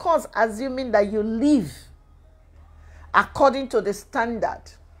 of course, assuming that you live according to the standard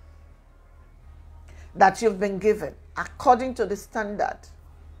that you've been given, according to the standard.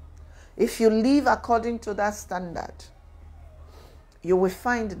 If you live according to that standard, you will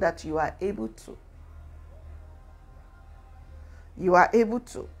find that you are able to you are able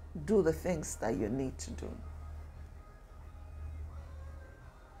to do the things that you need to do.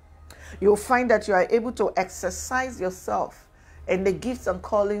 You'll find that you are able to exercise yourself in the gifts and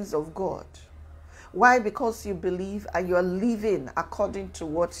callings of God. Why? Because you believe and you are living according to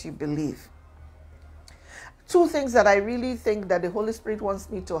what you believe. Two things that I really think that the Holy Spirit wants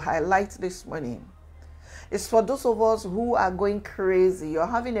me to highlight this morning is for those of us who are going crazy. You're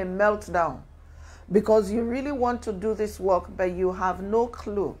having a meltdown because you really want to do this work, but you have no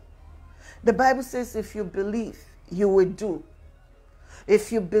clue. The Bible says if you believe, you will do.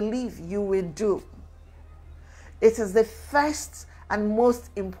 If you believe, you will do. It is the first and most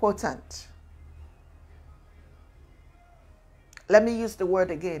important. Let me use the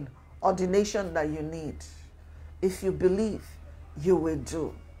word again. Ordination that you need. If you believe, you will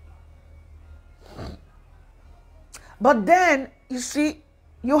do. But then, you see,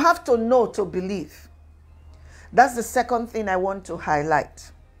 you have to know to believe. That's the second thing I want to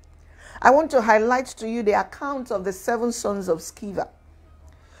highlight. I want to highlight to you the account of the 7 sons of Sceva.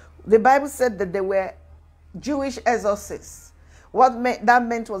 The Bible said that they were Jewish exorcists. What that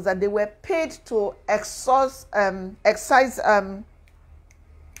meant was that they were paid to excise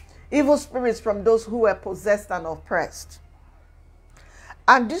evil spirits from those who were possessed and oppressed.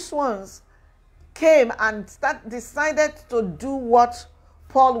 And these ones came and decided to do what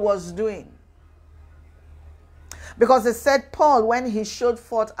Paul was doing. Because they said Paul, when he showed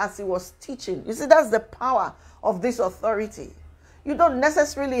forth as he was teaching, you see, that's the power of this authority. You don't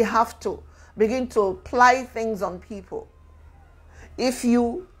necessarily have to begin to ply things on people. If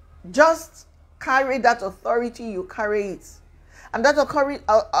you just carry that authority, you carry it. And that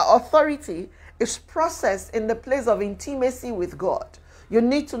authority is processed in the place of intimacy with God. You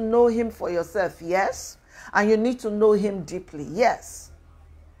need to know him for yourself, yes. And you need to know him deeply, yes.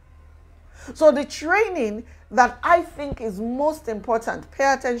 So the training that I think is most important,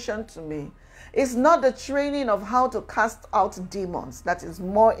 pay attention to me, is not the training of how to cast out demons. That is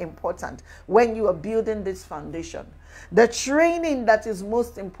more important when you are building this foundation. The training that is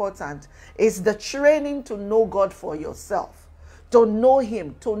most important is the training to know God for yourself. To know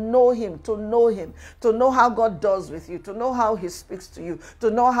him, to know him, to know him, to know how God does with you, to know how he speaks to you, to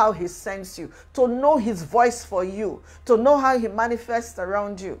know how he sends you, to know his voice for you, to know how he manifests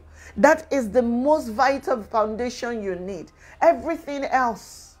around you. That is the most vital foundation you need. Everything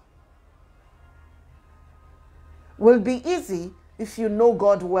else will be easy if you know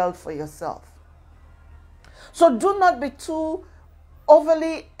God well for yourself. So do not be too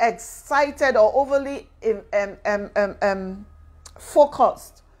overly excited or overly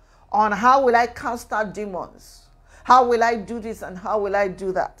focused on how will I cast out demons, how will I do this and how will I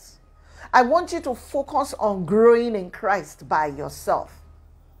do that. I want you to focus on growing in Christ by yourself.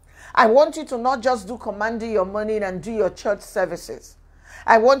 I want you to not just do commanding your money and do your church services.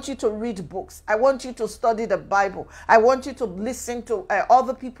 I want you to read books. I want you to study the Bible. I want you to listen to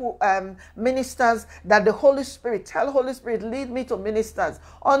other people, ministers that the Holy Spirit, tell Holy Spirit, lead me to ministers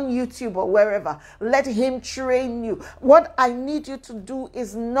on YouTube or wherever. Let him train you. What I need you to do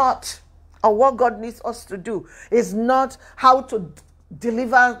is not, or what God needs us to do, is not how to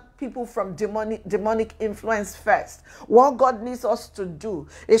deliver people from demonic influence first. What God needs us to do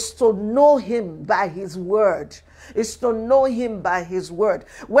is to know him by his word. Is to know him by his word.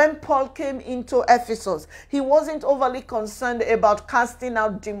 When Paul came into Ephesus, he wasn't overly concerned about casting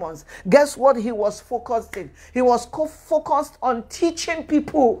out demons. Guess what he was focused in? He was focused on teaching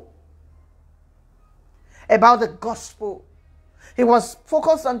people about the gospel. He was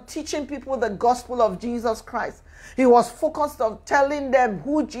focused on teaching people the gospel of Jesus Christ. He was focused on telling them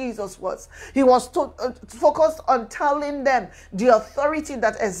who Jesus was. He was focused on telling them the authority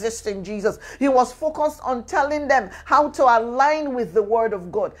that exists in Jesus. He was focused on telling them how to align with the word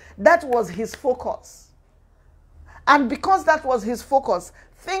of God. That was his focus. And because that was his focus,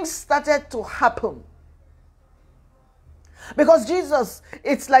 things started to happen. Because Jesus,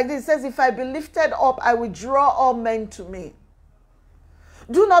 it's like this, it says, if I be lifted up, I will draw all men to me.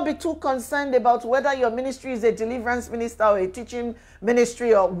 Do not be too concerned about whether your ministry is a deliverance minister or a teaching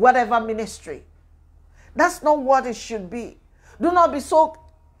ministry or whatever ministry. That's not what it should be. Do not be so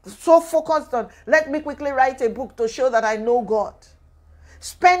focused on, let me quickly write a book to show that I know God.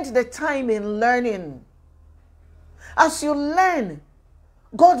 Spend the time in learning. As you learn,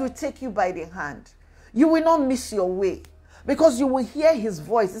 God will take you by the hand. You will not miss your way. Because you will hear his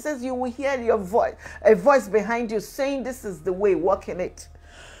voice. It says you will hear your voice, a voice behind you saying, this is the way, walk in it.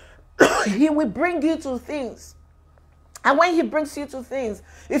 He will bring you to things. And when he brings you to things,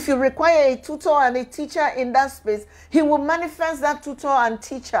 if you require a tutor and a teacher in that space, he will manifest that tutor and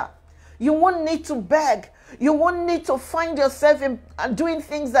teacher. You won't need to beg. You won't need to find yourself doing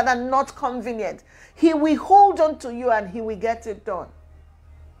things that are not convenient. He will hold on to you and he will get it done.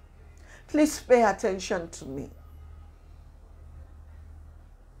 Please pay attention to me.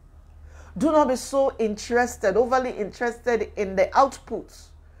 Do not be so interested, overly interested in the output,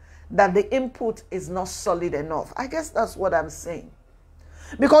 that the input is not solid enough. I guess that's what I'm saying.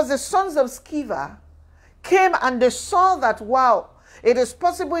 Because the sons of Sceva came and they saw that, wow, it is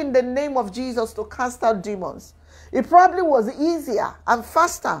possible in the name of Jesus to cast out demons. It probably was easier and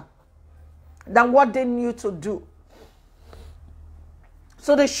faster than what they knew to do.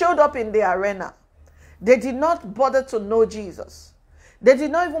 So they showed up in the arena. They did not bother to know Jesus. They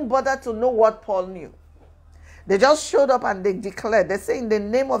did not even bother to know what Paul knew. They just showed up and they declared, they say, in the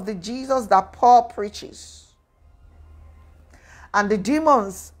name of the Jesus that Paul preaches. And the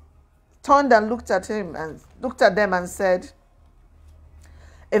demons turned and looked at him and looked at them and said,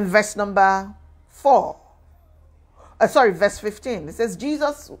 in verse number 4, verse 15, it says,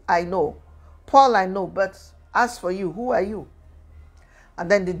 Jesus I know, Paul I know, but as for you, who are you? And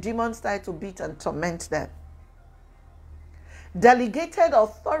then the demons started to beat and torment them. Delegated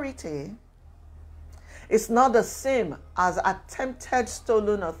authority is not the same as attempted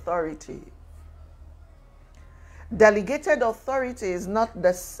stolen authority. Delegated authority is not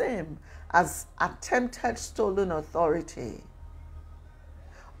the same as attempted stolen authority,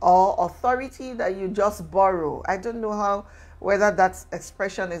 or authority that you just borrow. I don't know whether that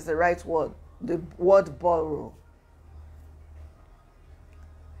expression is the right word, the word borrow.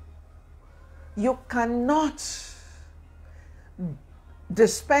 You cannot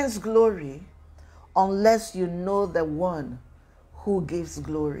dispense glory unless you know the one who gives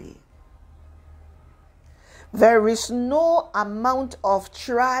glory. There is no amount of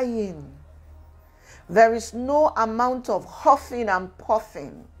trying. There is no amount of huffing and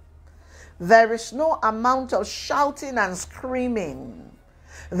puffing. There is no amount of shouting and screaming.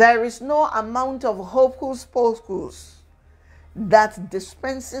 There is no amount of hocus pocus that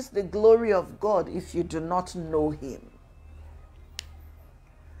dispenses the glory of God if you do not know him.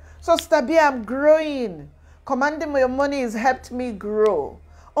 So, Stabby, I'm growing. Commanding your money has helped me grow.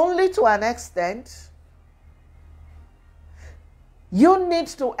 Only to an extent. You need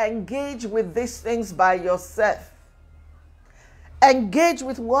to engage with these things by yourself. Engage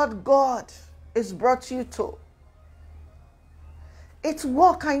with what God has brought you to. It's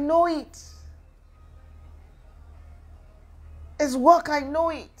work, I know it. It's work, I know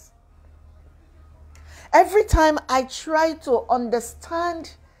it. Every time I try to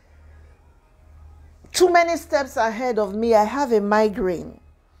understand too many steps ahead of me, I have a migraine.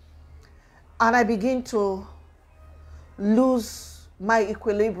 And I begin to lose my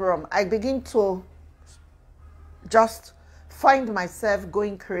equilibrium. I begin to just find myself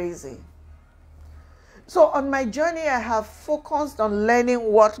going crazy. So on my journey, I have focused on learning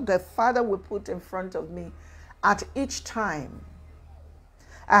what the Father will put in front of me at each time.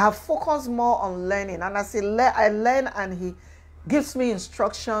 I have focused more on learning. And as I learn and he gives me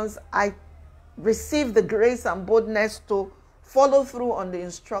instructions, I receive the grace and boldness to follow through on the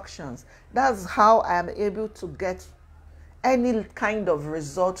instructions. That's how I am able to get any kind of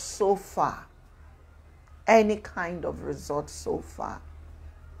result so far. Any kind of result so far.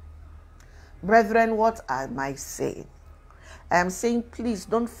 Brethren, what am I saying? I am saying, please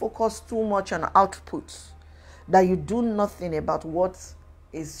don't focus too much on outputs, that you do nothing about what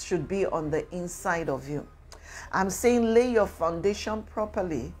should be on the inside of you. I'm saying lay your foundation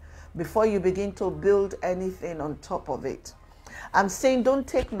properly before you begin to build anything on top of it. I'm saying don't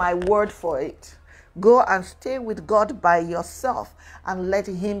take my word for it. Go and stay with God by yourself and let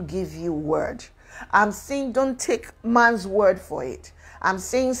him give you word. I'm saying don't take man's word for it. I'm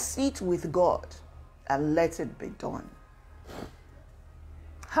saying sit with God and let it be done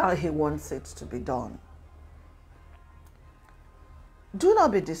how he wants it to be done. Do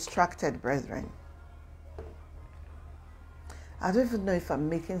not be distracted, brethren. I don't even know if I'm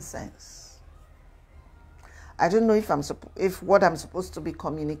making sense. I don't know if what I'm supposed to be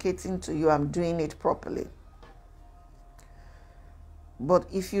communicating to you, I'm doing it properly. But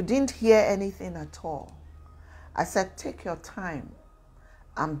if you didn't hear anything at all, I said take your time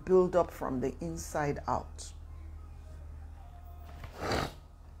and build up from the inside out.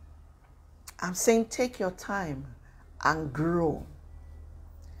 I'm saying take your time and grow.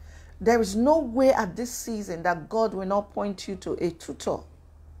 There is no way at this season that God will not point you to a tutor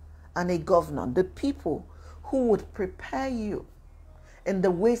and a governor, the people who would prepare you in the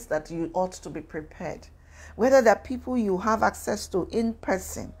ways that you ought to be prepared. Whether they're people you have access to in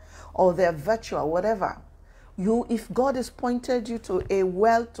person or they're virtual, whatever, If God has pointed you to a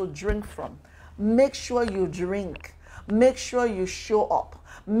well to drink from, make sure you drink. Make sure you show up.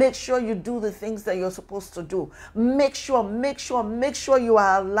 Make sure you do the things that you're supposed to do. Make sure you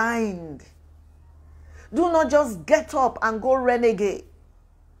are aligned. Do not just get up and go renegade.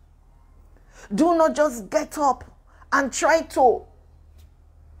 Do not just get up and try to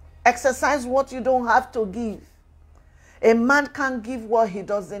exercise what you don't have to give. A man can't give what he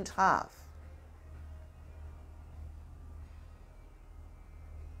doesn't have.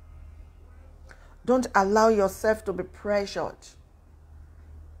 Don't allow yourself to be pressured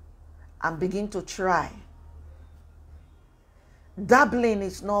and begin to try. Dabbling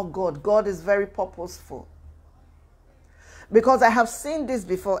is not God. God is very purposeful. Because I have seen this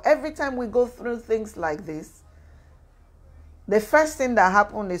before. Every time we go through things like this, the first thing that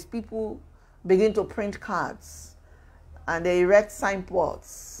happens is people begin to print cards and they erect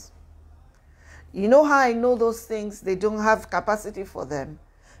signboards. You know how I know those things? They don't have capacity for them.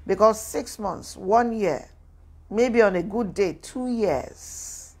 Because 6 months, 1 year, maybe on a good day, 2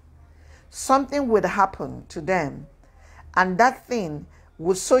 years, something would happen to them. And that thing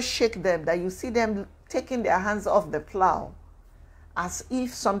would so shake them that you see them taking their hands off the plow as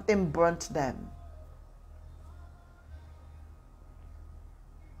if something burnt them.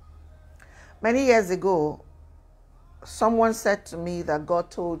 Many years ago, someone said to me that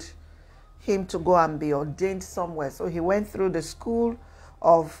God told him to go and be ordained somewhere. So he went through the school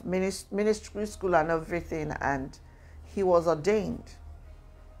of ministry school and everything, and he was ordained.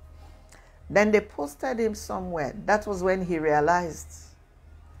 Then they posted him somewhere. That was when he realized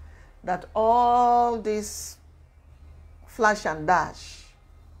that all this flash and dash,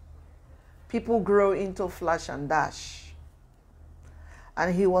 people grow into flash and dash.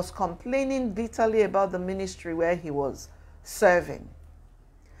 And he was complaining bitterly about the ministry where he was serving.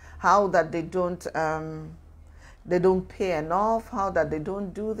 How that they don't pay enough, how that they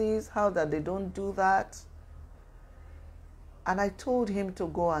don't do this, how that they don't do that. And I told him to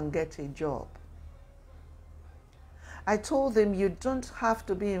go and get a job. I told him you don't have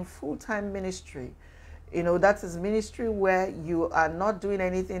to be in full-time ministry. You know, that is ministry where you are not doing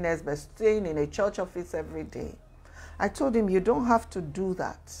anything else but staying in a church office every day. I told him you don't have to do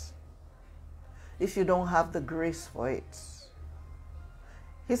that if you don't have the grace for it.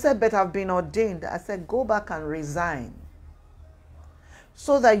 He said, but I've been ordained. I said, go back and resign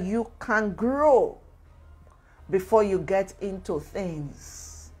so that you can grow before you get into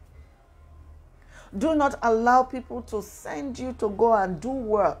things. Do not allow people to send you to go and do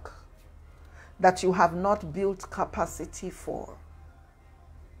work that you have not built capacity for.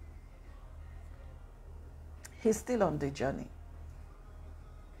 He's still on the journey.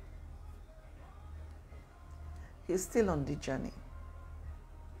 He's still on the journey.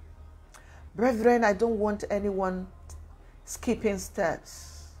 Brethren, I don't want anyone skipping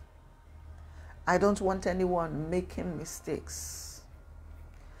steps. I don't want anyone making mistakes.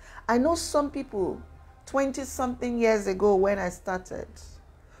 I know some people, 20-something years ago when I started,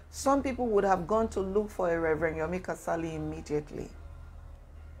 some people would have gone to look for a Reverend Yomi Kasali immediately.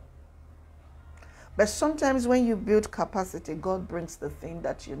 But sometimes when you build capacity, God brings the thing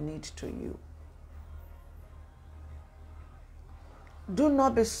that you need to you. Do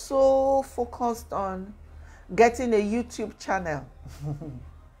not be so focused on getting a YouTube channel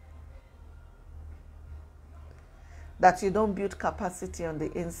that you don't build capacity on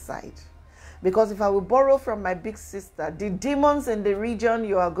the inside. Because if I will borrow from my big sister, the demons in the region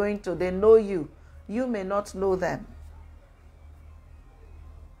you are going to, they know you. You may not know them.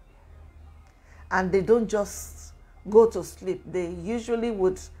 And they don't just go to sleep. They usually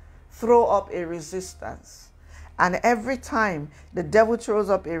would throw up a resistance. And every time the devil throws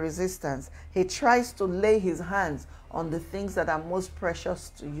up a resistance, he tries to lay his hands on the things that are most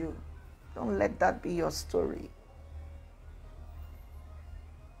precious to you. Don't let that be your story.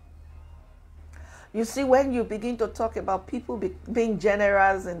 You see, when you begin to talk about people being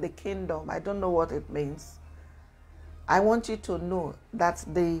generous in the kingdom, I don't know what it means. I want you to know that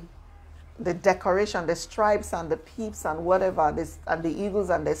the decoration, the stripes and the peeps and whatever, and the eagles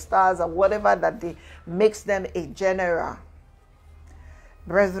and the stars and whatever that makes them a general.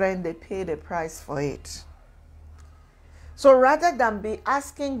 Brethren, they pay the price for it. So rather than be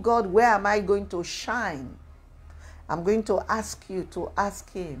asking God, where am I going to shine? I'm going to ask you to ask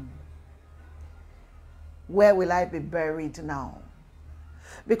him, where will I be buried now?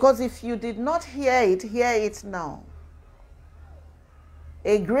 Because if you did not hear it now.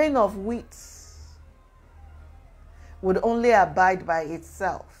 A grain of wheat would only abide by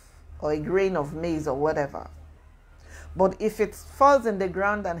itself, or a grain of maize or whatever. But if it falls in the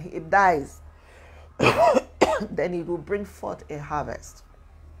ground and it dies, then it will bring forth a harvest.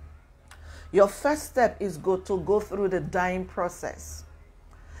 Your first step is to go through the dying process.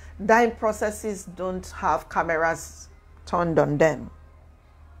 Dying processes don't have cameras turned on them.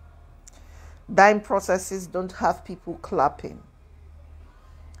 Dying processes don't have people clapping.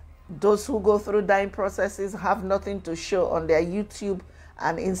 Those who go through dying processes have nothing to show on their YouTube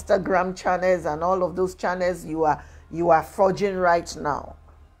and Instagram channels and all of those channels you are forging right now.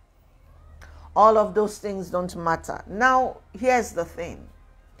 All of those things don't matter. Now, here's the thing.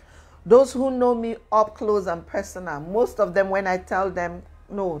 Those who know me up close and personal, most of them, when I tell them,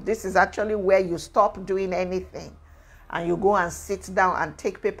 no, this is actually where you stop doing anything and you go and sit down and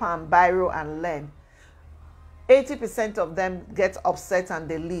take paper and biro and learn, 80% of them get upset and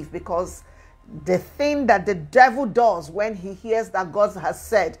they leave, because the thing that the devil does when he hears that God has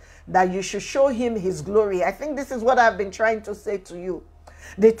said that you should show him his glory, I think this is what I've been trying to say to you.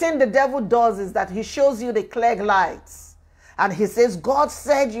 The thing the devil does is that he shows you the clear lights. And he says, God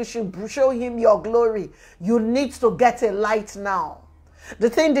said you should show him your glory. You need to get a light now. The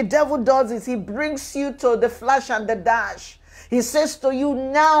thing the devil does is he brings you to the flash and the dash. He says to you,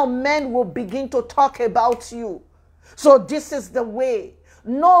 now men will begin to talk about you. So this is the way.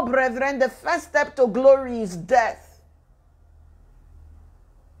 No, brethren, the first step to glory is death.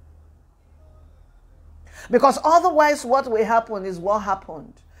 Because otherwise what will happen is what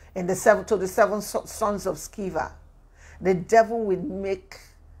happened to the seven sons of Sceva. The devil will make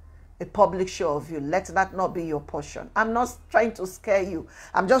a public show of you. Let that not be your portion. I'm not trying to scare you.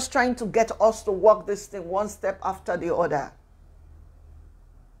 I'm just trying to get us to walk this thing one step after the other.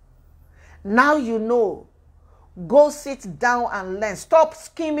 Now you know. Go sit down and learn. Stop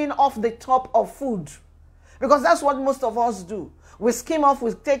skimming off the top of food. Because that's what most of us do. We skim off,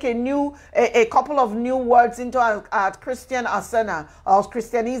 we take a couple of new words into our Christian arsenal, our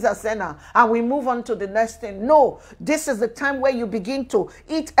Christianese arsenal, and we move on to the next thing. No, this is the time where you begin to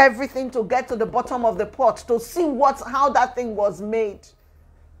eat everything to get to the bottom of the pot, to see how that thing was made.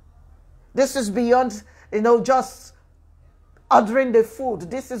 This is beyond, just ordering the food.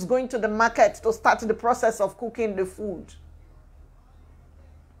 This is going to the market to start the process of cooking the food.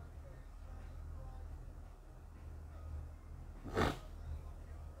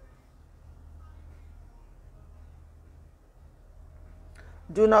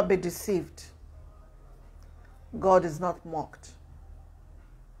 Do not be deceived. God is not mocked.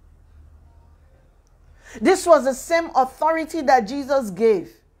 This was the same authority that Jesus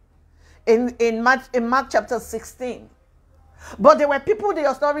gave in Mark chapter 16. But there were people the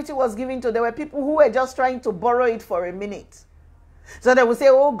authority was given to. There were people who were just trying to borrow it for a minute. So they will say,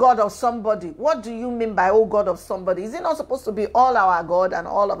 oh God of somebody. What do you mean by oh God of somebody? Is it not supposed to be all our God and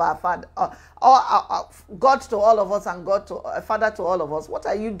all of our Father? God to all of us and Father to all of us. What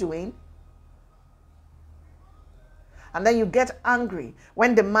are you doing? And then you get angry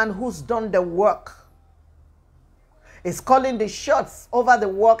when the man who's done the work is calling the shots over the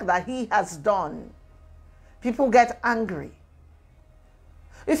work that he has done. People get angry.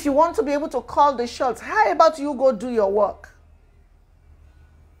 If you want to be able to call the shots, how about you go do your work?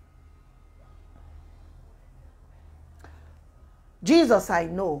 Jesus I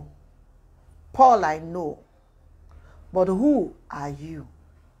know, Paul I know, but who are you?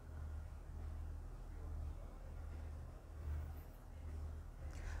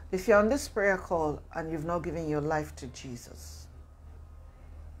 If you're on this prayer call and you've not given your life to Jesus,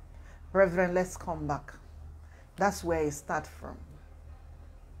 brethren, let's come back. That's where it starts from.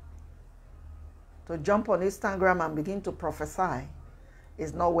 To jump on Instagram and begin to prophesy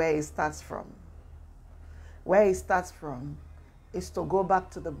is not where it starts from. Where it starts from is to go back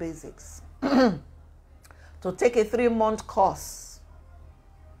to the basics. To take a 3-month course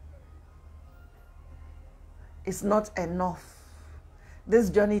is not enough. This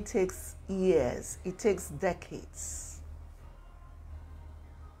journey takes years. It takes decades.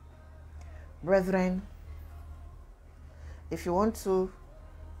 Brethren, if you want to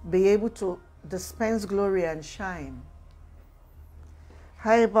be able to dispense glory and shine,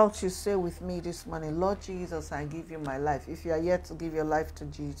 how about you say with me this morning, Lord Jesus, I give you my life. If you are yet to give your life to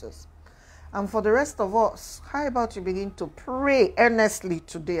Jesus. And for the rest of us, how about you begin to pray earnestly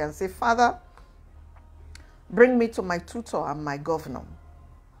today and say, Father, bring me to my tutor and my governor.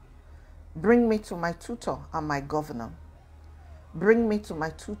 Bring me to my tutor and my governor. Bring me to my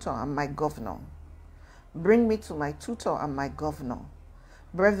tutor and my governor. Bring me to my tutor and my governor.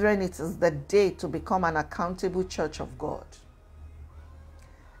 Brethren, it is the day to become an accountable church of God.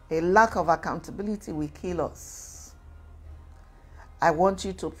 A lack of accountability will kill us. I want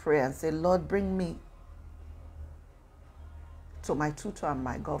you to pray and say, Lord, bring me to my tutor and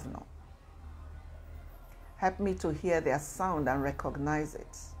my governor. Help me to hear their sound and recognize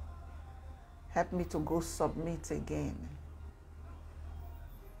it. Help me to go submit again.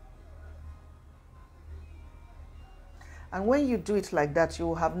 And when you do it like that, you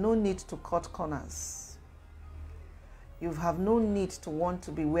will have no need to cut corners. You have no need to want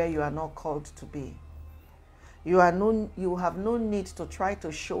to be where you are not called to be. You have no need to try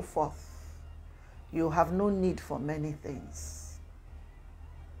to show forth. You have no need for many things.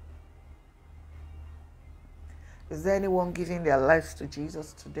 Is there anyone giving their lives to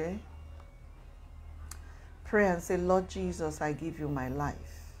Jesus today? Pray and say, Lord Jesus, I give you my life.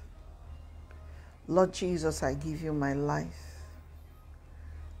 Lord Jesus, I give you my life.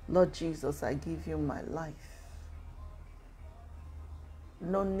 Lord Jesus, I give you my life.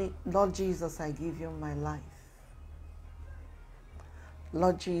 Lord Jesus, I give you my life.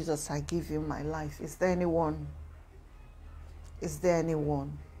 Lord Jesus, I give you my life. Is there anyone? Is there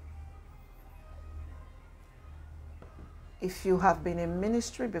anyone? If you have been in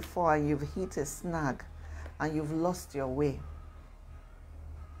ministry before and you've hit a snag and you've lost your way,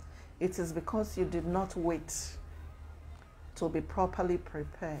 it is because you did not wait to be properly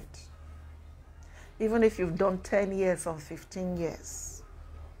prepared. Even if you've done 10 years or 15 years.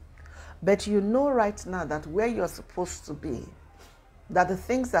 But you know right now that where you're supposed to be, that the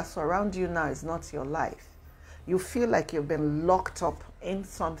things that surround you now is not your life. You feel like you've been locked up in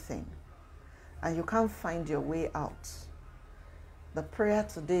something and you can't find your way out. The prayer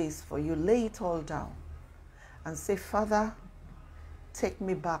today is for you. Lay it all down and say, Father, take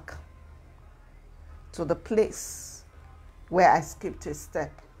me back to the place where I skipped a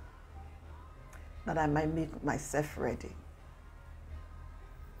step, that I might make myself ready.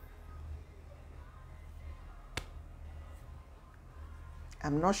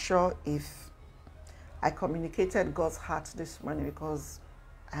 I'm not sure if I communicated God's heart this morning because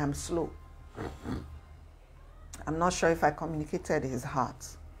I am slow. I'm not sure if I communicated his heart.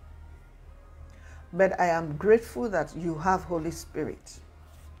 But I am grateful that you have Holy Spirit.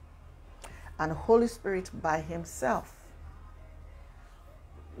 And Holy Spirit by himself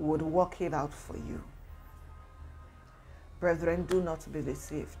would work it out for you. Brethren, do not be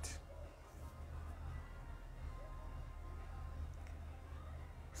deceived.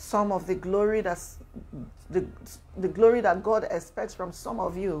 Some of the glory the glory that God expects from some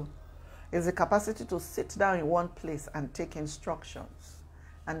of you is the capacity to sit down in one place and take instructions.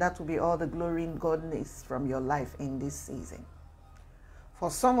 And that will be all the glory God needs from your life in this season. For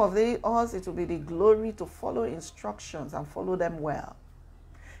some of us, it will be the glory to follow instructions and follow them well.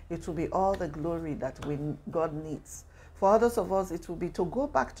 It will be all the glory that God needs. For others of us, it will be to go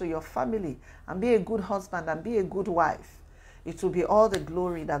back to your family and be a good husband and be a good wife. It will be all the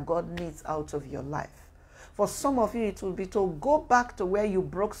glory that God needs out of your life. For some of you, it will be to go back to where you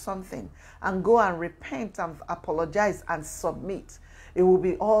broke something and go and repent and apologize and submit. It will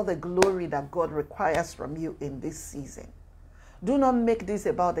be all the glory that God requires from you in this season. Do not make this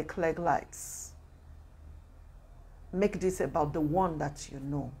about the 𝐸𝐴𝐺. Make this about the one that you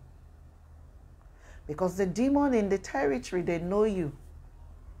know. Because the demon in the territory, they know you.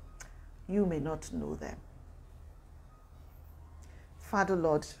 You may not know them. Father,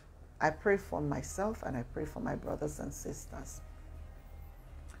 Lord, I pray for myself and I pray for my brothers and sisters.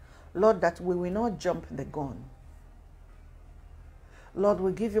 Lord, that we will not jump the gun. Lord,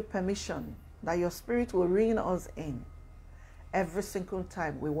 we give you permission that your Spirit will ring us in every single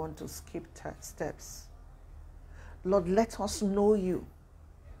time we want to skip steps. Lord, let us know you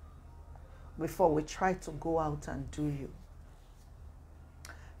before we try to go out and do you.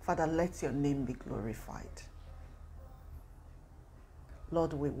 Father, let your name be glorified.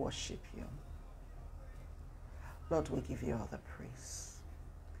 Lord, we worship you. Lord, we give you all the praise.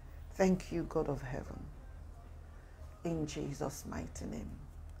 Thank you, God of heaven. In Jesus' mighty name.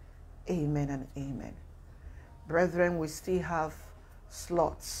 Amen and amen. Brethren, we still have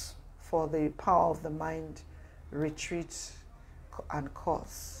slots for the Power of the Mind retreat and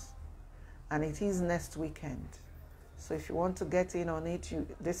course. And it is next weekend. So if you want to get in on it,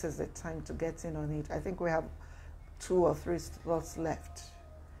 this is the time to get in on it. I think we have 2 or 3 slots left.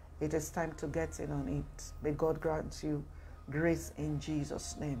 It is time to get in on it. May God grant you grace in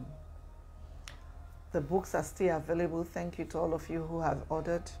Jesus' name. The books are still available. Thank you to all of you who have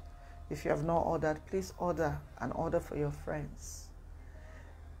ordered. If you have not ordered, please order and order for your friends.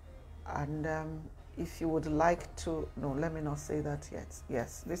 And if you would like to, no, let me not say that yet.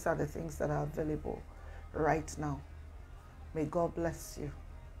 Yes, these are the things that are available right now. May God bless you.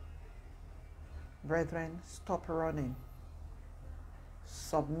 Brethren, stop running.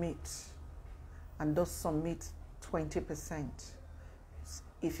 Submit. And don't submit 20%.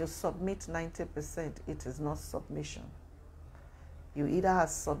 If you submit 90%, it is not submission. You either have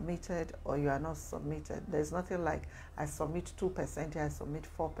submitted or you are not submitted. There's nothing like, I submit 2% here, I submit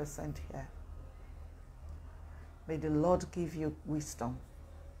 4% here. May the Lord give you wisdom.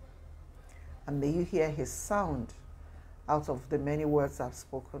 And may you hear his sound out of the many words I've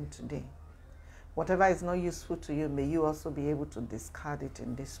spoken today. Whatever is not useful to you, may you also be able to discard it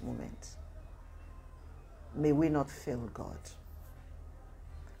in this moment. May we not fail God.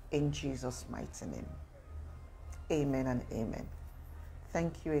 In Jesus' mighty name. Amen and amen.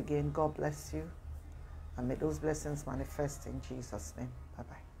 Thank you again. God bless you. And may those blessings manifest in Jesus' name.